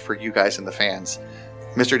exposition for you guys and the fans.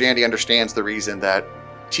 Mr. Dandy understands the reason that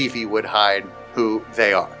Tiffy would hide who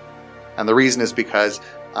they are. And the reason is because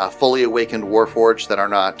fully awakened Warforged that are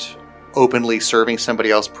not openly serving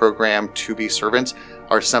somebody else programmed to be servants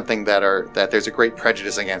are something that there's a great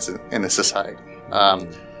prejudice against in the society.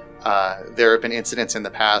 There have been incidents in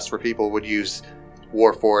the past where people would use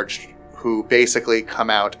Warforged who basically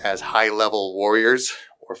come out as high-level warriors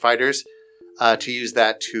or fighters to use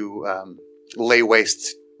that to lay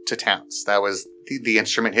waste to towns. That was the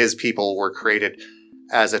instrument. His people were created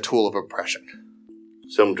as a tool of oppression.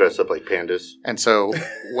 Some dress up like pandas. And so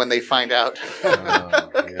when they find out...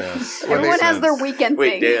 Yes. Everyone has their weekend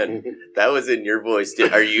Wait, thing. Dan, that was in your voice.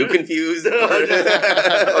 Are you confused? I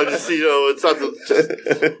just, it's not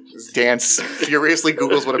the... Dan furiously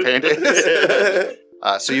Googles what a panda is.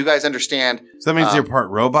 So you guys understand... So that means you're part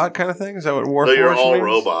robot kind of thing? Is that what Warforged No, you're all means?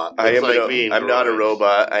 robot. I It's am like being I'm not a droids.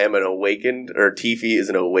 robot. I am an awakened, or Tiffy is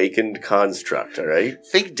an awakened construct, all right?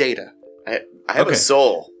 Think Data. I have Okay. a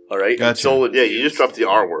soul, all right? Gotcha. Soul Yeah, you just dropped the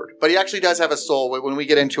R word. But he actually does have a soul. When we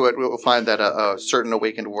get into it, we'll find that a certain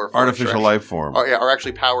awakened Warforged Artificial life form. are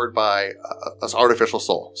actually powered by an artificial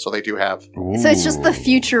soul. So they do have... So it's just the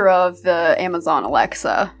future of the Amazon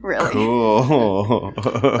Alexa, really. Cool.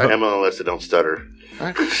 Emma, Alyssa, don't stutter.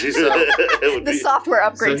 She's, it would The be- software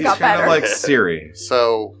So upgrades he's got kind better. of like Siri.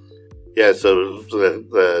 So... Yeah, so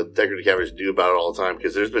the Decorative Cavities do about it all the time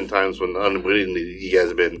because there's been times when unwittingly you guys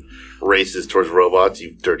have been racist towards robots,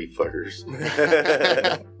 you dirty fuckers.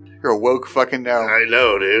 You're a woke fucking now. I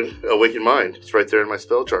know, dude. Awakened Mind. It's right there in my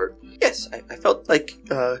spell chart. Yes, I felt like,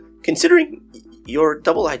 considering your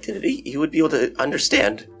double identity, you would be able to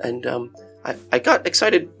understand. And I got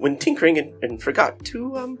excited when tinkering and forgot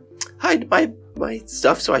to hide my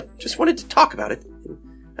stuff, so I just wanted to talk about it.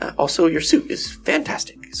 Also, your suit is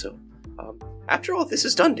fantastic, so... after all this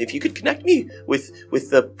is done, if you could connect me with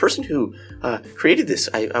the person who created this,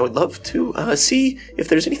 I would love to see if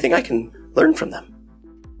there's anything I can learn from them.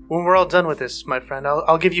 When we're all done with this, my friend,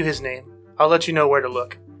 I'll give you his name. I'll let you know where to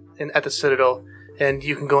look at the Citadel, and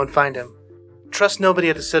you can go and find him. Trust nobody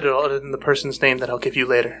at the Citadel other than the person's name that I'll give you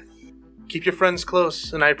later. Keep your friends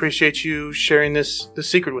close, and I appreciate you sharing this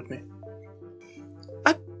secret with me.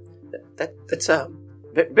 That's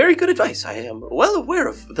very good advice. I am well aware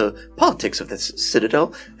of the politics of this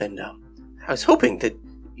Citadel, and I was hoping that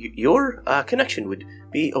your connection would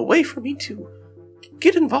be a way for me to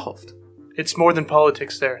get involved. It's more than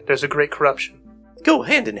politics there. There's a great corruption. Go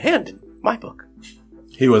hand in hand in my book.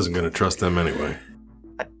 He wasn't going to trust them anyway.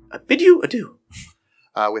 I bid you adieu.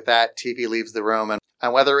 With that, TV leaves the room,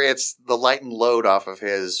 and whether it's the lightened load off of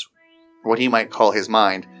his, what he might call his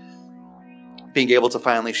mind, being able to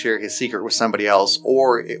finally share his secret with somebody else,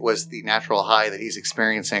 or it was the natural high that he's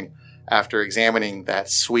experiencing after examining that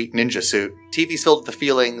sweet ninja suit, TV's filled with the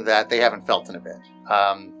feeling that they haven't felt in a bit.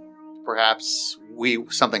 Perhaps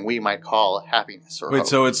something we might call happiness. Or Wait, hope.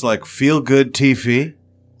 so it's like feel good TV?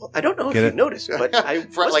 Well, I don't know Get if it? you noticed, but I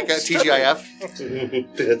like a TGIF.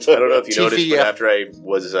 I don't know if you noticed, but TVF. after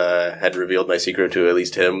I had revealed my secret to at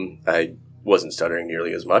least him, I wasn't stuttering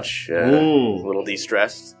nearly as much. A little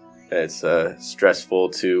de-stressed. It's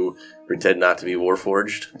stressful to pretend not to be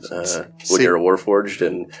Warforged when you're a Warforged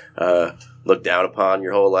and look down upon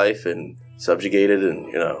your whole life and subjugated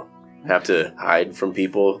and, have to hide from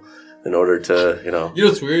people in order to, You know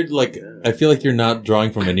what's weird? Like, I feel like you're not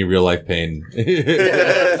drawing from any real life pain.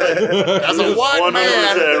 As a white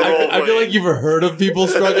man, I feel like you've heard of people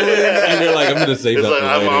struggling, and you're like, I'm going to save It's that like,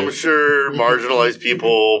 for later. I'm sure marginalized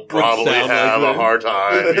people probably sound have like a hard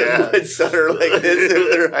time. Yeah. would stutter like this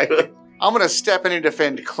if they're hiding. I'm going to step in and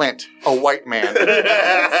defend Clint, a white man,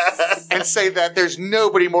 and say that there's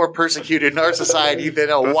nobody more persecuted in our society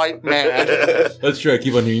than a white man. That's true. I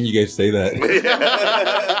keep on hearing you guys say that.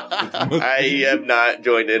 I have not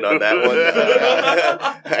joined in on that one.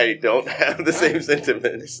 I don't have the same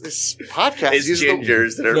sentiments. This podcast It's uses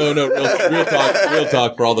gingers that are... No, real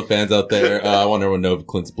talk for all the fans out there. I want everyone to know if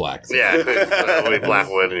Clint's black. So. Yeah, only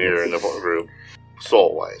black one here in the group.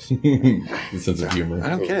 Salt-wise. The sense of humor. I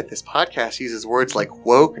don't get it. This podcast uses words like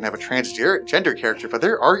woke and have a transgender character, but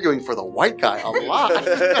they're arguing for the white guy a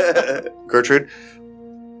lot. Gertrude,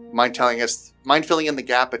 mind filling in the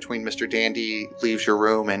gap between Mr. Dandy leaves your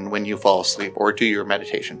room and when you fall asleep, or do your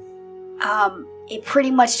meditation? It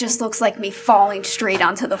pretty much just looks like me falling straight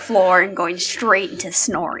onto the floor and going straight into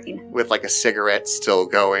snoring. With like a cigarette still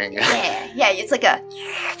going. Yeah, it's like a...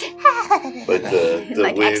 But the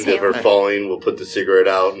Like wind exhale. of her falling will put the cigarette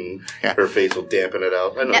out and her face will dampen it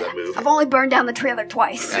out. I know that move. I've only burned down the trailer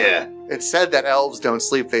twice. Yeah. It's said that elves don't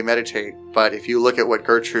sleep, they meditate, but if you look at what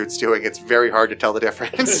Gertrude's doing, it's very hard to tell the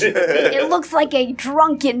difference. It looks like a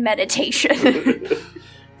drunken meditation.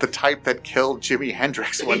 The type that killed Jimi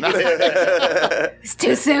Hendrix one night. It's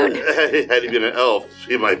too soon. Had he been an elf,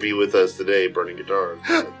 he might be with us today burning guitars.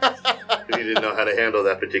 If he didn't know how to handle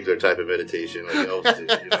that particular type of meditation like elves do,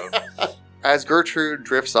 you know. As Gertrude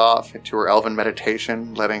drifts off into her elven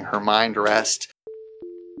meditation, letting her mind rest,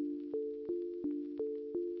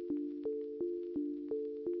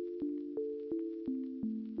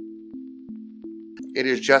 it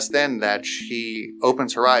is just then that she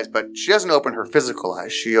opens her eyes, but she doesn't open her physical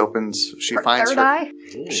eyes. She finds third eye?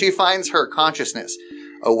 her consciousness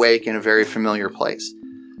awake in a very familiar place.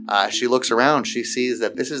 She looks around. She sees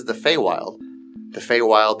that this is the Feywild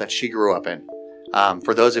that she grew up in.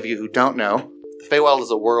 For those of you who don't know, the Feywild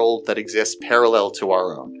is a world that exists parallel to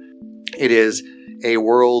our own. It is a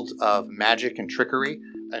world of magic and trickery.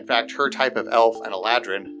 In fact, her type of elf, an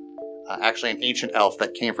Eladrin, actually an ancient elf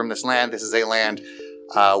that came from this land. This is a land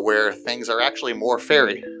where things are actually more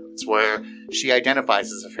fairy. It's where she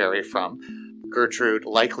identifies as a fairy from. Gertrude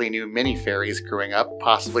likely knew many fairies growing up,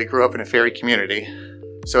 possibly grew up in a fairy community.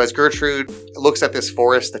 So as Gertrude looks at this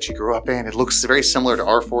forest that she grew up in, it looks very similar to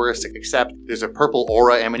our forest, except there's a purple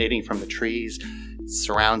aura emanating from the trees. It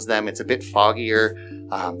surrounds them. It's a bit foggier.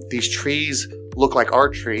 These trees look like our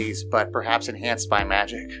trees, but perhaps enhanced by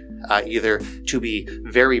magic. Either to be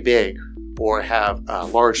very big or have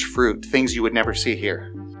large fruit, things you would never see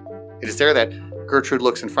here. It is there that Gertrude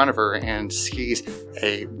looks in front of her and sees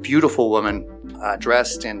a beautiful woman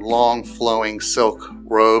dressed in long flowing silk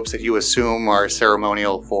robes that you assume are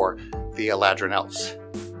ceremonial for the Eladrin elves.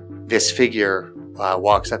 This figure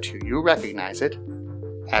walks up to you. You recognize it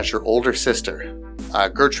as your older sister.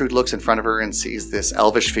 Gertrude looks in front of her and sees this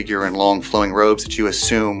elvish figure in long flowing robes that you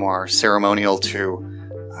assume are ceremonial to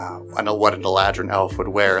I know what an Eladrin elf would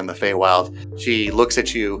wear in the Feywild. She looks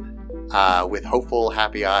at you with hopeful,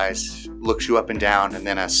 happy eyes, looks you up and down, and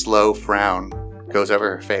then a slow frown goes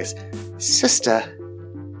over her face. Sister,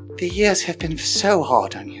 the years have been so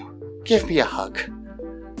hard on you. Give me a hug.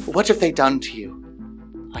 What have they done to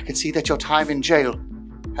you? I can see that your time in jail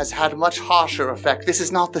has had a much harsher effect. This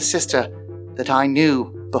is not the sister that I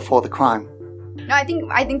knew before the crime. No, I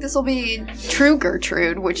think this will be true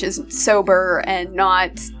Gertrude, which is sober and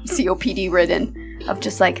not COPD ridden. Of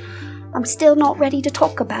just like, I'm still not ready to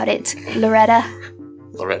talk about it, Loretta.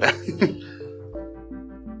 Loretta.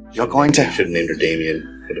 You're going to... Should have named her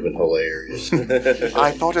Damien. Would have been hilarious.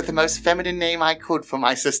 I thought of the most feminine name I could for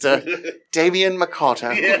my sister. Damien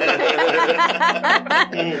McCarter.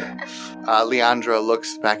 Leandra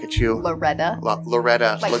looks back at you. Loretta.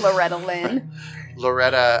 Loretta. Like Loretta Lynn.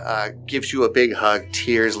 Loretta gives you a big hug,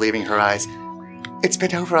 tears leaving her eyes. It's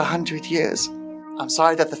been over 100 years. I'm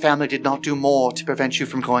sorry that the family did not do more to prevent you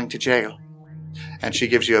from going to jail. And she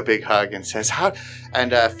gives you a big hug and says,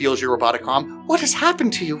 feels your robotic arm. What has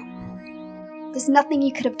happened to you? There's nothing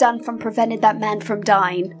you could have done from prevented that man from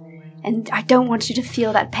dying. And I don't want you to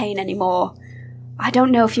feel that pain anymore. I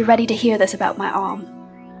don't know if you're ready to hear this about my arm.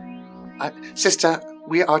 Sister,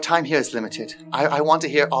 our time here is limited. I want to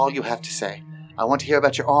hear all you have to say. I want to hear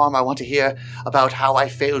about your arm. I want to hear about how I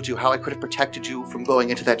failed you, how I could have protected you from going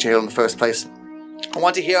into that jail in the first place. I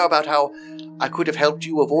want to hear about how I could have helped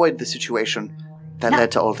you avoid the situation that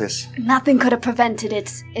led to all this. Nothing could have prevented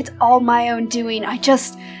it. It's all my own doing. I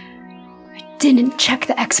didn't check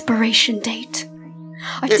the expiration date.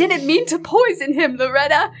 I didn't mean to poison him,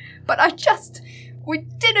 Loretta, but we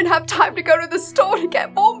didn't have time to go to the store to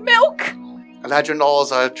get more milk. Eladrin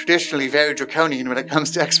laws are traditionally very draconian when it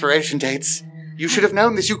comes to expiration dates. You should have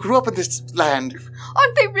known this. You grew up in this land.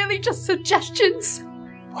 Aren't they really just suggestions?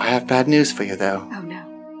 I have bad news for you, though. Oh,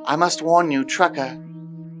 no. I must warn you, Trucker.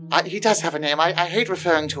 He does have a name. I hate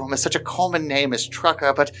referring to him as such a common name as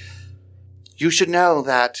Trucker, but you should know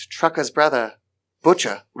that Trucker's brother,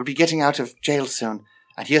 Butcher, will be getting out of jail soon,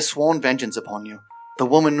 and he has sworn vengeance upon you, the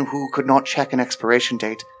woman who could not check an expiration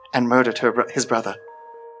date and murdered his brother.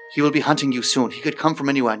 He will be hunting you soon. He could come from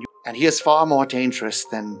anywhere, and he is far more dangerous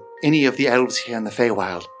than any of the elves here in the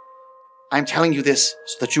Feywild. I'm telling you this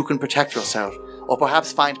so that you can protect yourself, or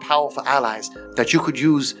perhaps find powerful allies that you could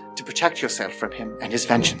use to protect yourself from him and his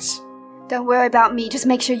vengeance. Don't worry about me, just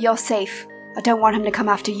make sure you're safe. I don't want him to come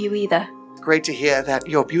after you either. Great to hear that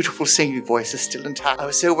your beautiful singing voice is still intact. I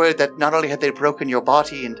was so worried that not only had they broken your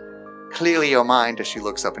body and clearly your mind as she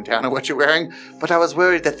looks up and down at what you're wearing, but I was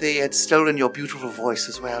worried that they had stolen your beautiful voice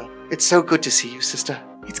as well. It's so good to see you, sister.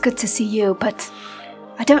 It's good to see you, but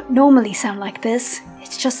I don't normally sound like this.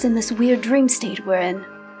 It's just in this weird dream state we're in.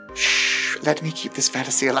 Shh, let me keep this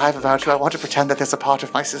fantasy alive about you. I want to pretend that there's a part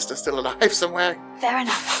of my sister still alive somewhere. Fair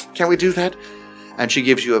enough. Can we do that? And she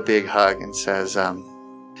gives you a big hug and says,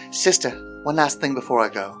 Sister, one last thing before I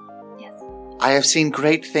go. Yes. I have seen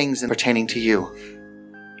great things pertaining to you.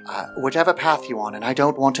 Whatever path you're on, and I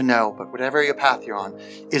don't want to know, but whatever your path you're on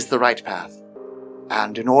is the right path.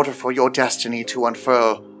 And in order for your destiny to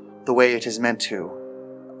unfurl the way it is meant to,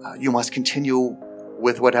 you must continue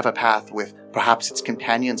with whatever path, with perhaps its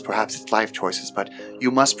companions, perhaps its life choices, but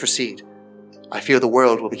you must proceed. I fear the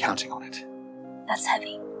world will be counting on it. That's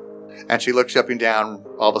heavy. And she looks you up and down,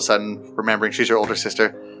 all of a sudden remembering she's your older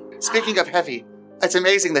sister. Speaking of heavy, it's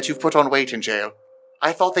amazing that you've put on weight in jail.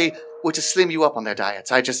 I thought they were to slim you up on their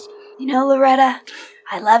diets. You know, Loretta,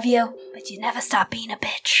 I love you, but you never stop being a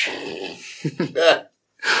bitch.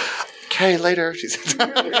 Okay, later, she says.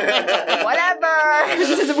 Whatever.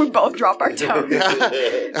 We both drop our tone.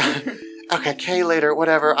 Okay, Kay, later,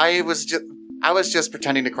 whatever. I was just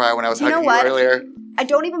pretending to cry when I was You know hugging what? you earlier. I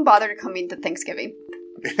don't even bother to come into Thanksgiving.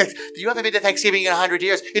 You haven't been to Thanksgiving in 100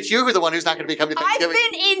 years. It's you who are the one who's not going to be coming to Thanksgiving.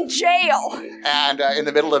 I've been in jail. And in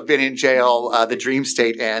the middle of being in jail, the dream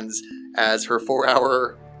state ends as her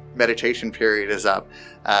 4-hour meditation period is up.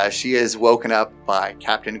 She is woken up by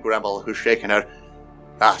Captain Gremmel, who's shaken out.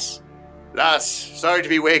 Lass, sorry to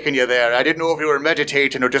be waking you there. I didn't know if you were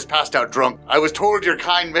meditating or just passed out drunk. I was told your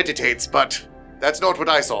kind meditates, but that's not what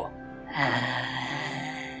I saw.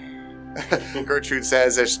 Gertrude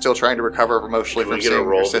says, as she's still trying to recover emotionally from seeing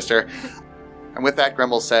her sister. And with that,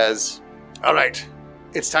 Gremmel says, all right,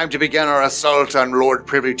 it's time to begin our assault on Lord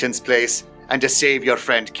Privilington's place and to save your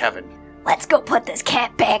friend Kevin. Let's go put this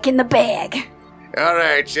cat back in the bag. All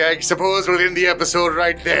right, I suppose we'll end the episode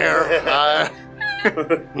right there.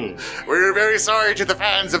 We're very sorry to the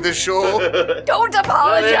fans of this show. Don't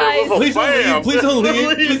apologize. Please don't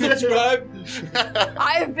leave. Please subscribe.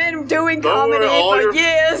 I've been doing comedy for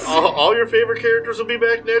years. All your favorite characters will be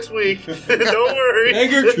back next week. Don't worry.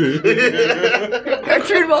 And Gertrude.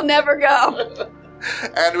 Gertrude will never go.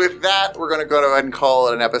 And with that, we're going to go ahead and call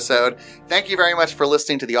it an episode. Thank you very much for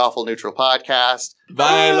listening to the Awful Neutral Podcast.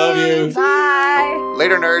 Bye, love you. Bye.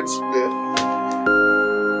 Later, nerds.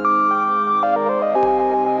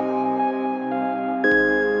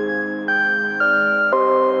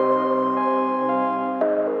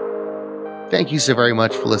 Thank you so very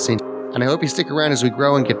much for listening, and I hope you stick around as we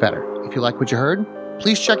grow and get better. If you like what you heard,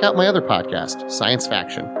 please check out my other podcast, Science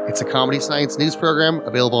Faction. It's a comedy science news program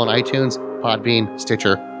available on iTunes, Podbean,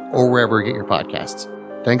 Stitcher, or wherever you get your podcasts.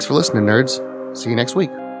 Thanks for listening, nerds. See you next week.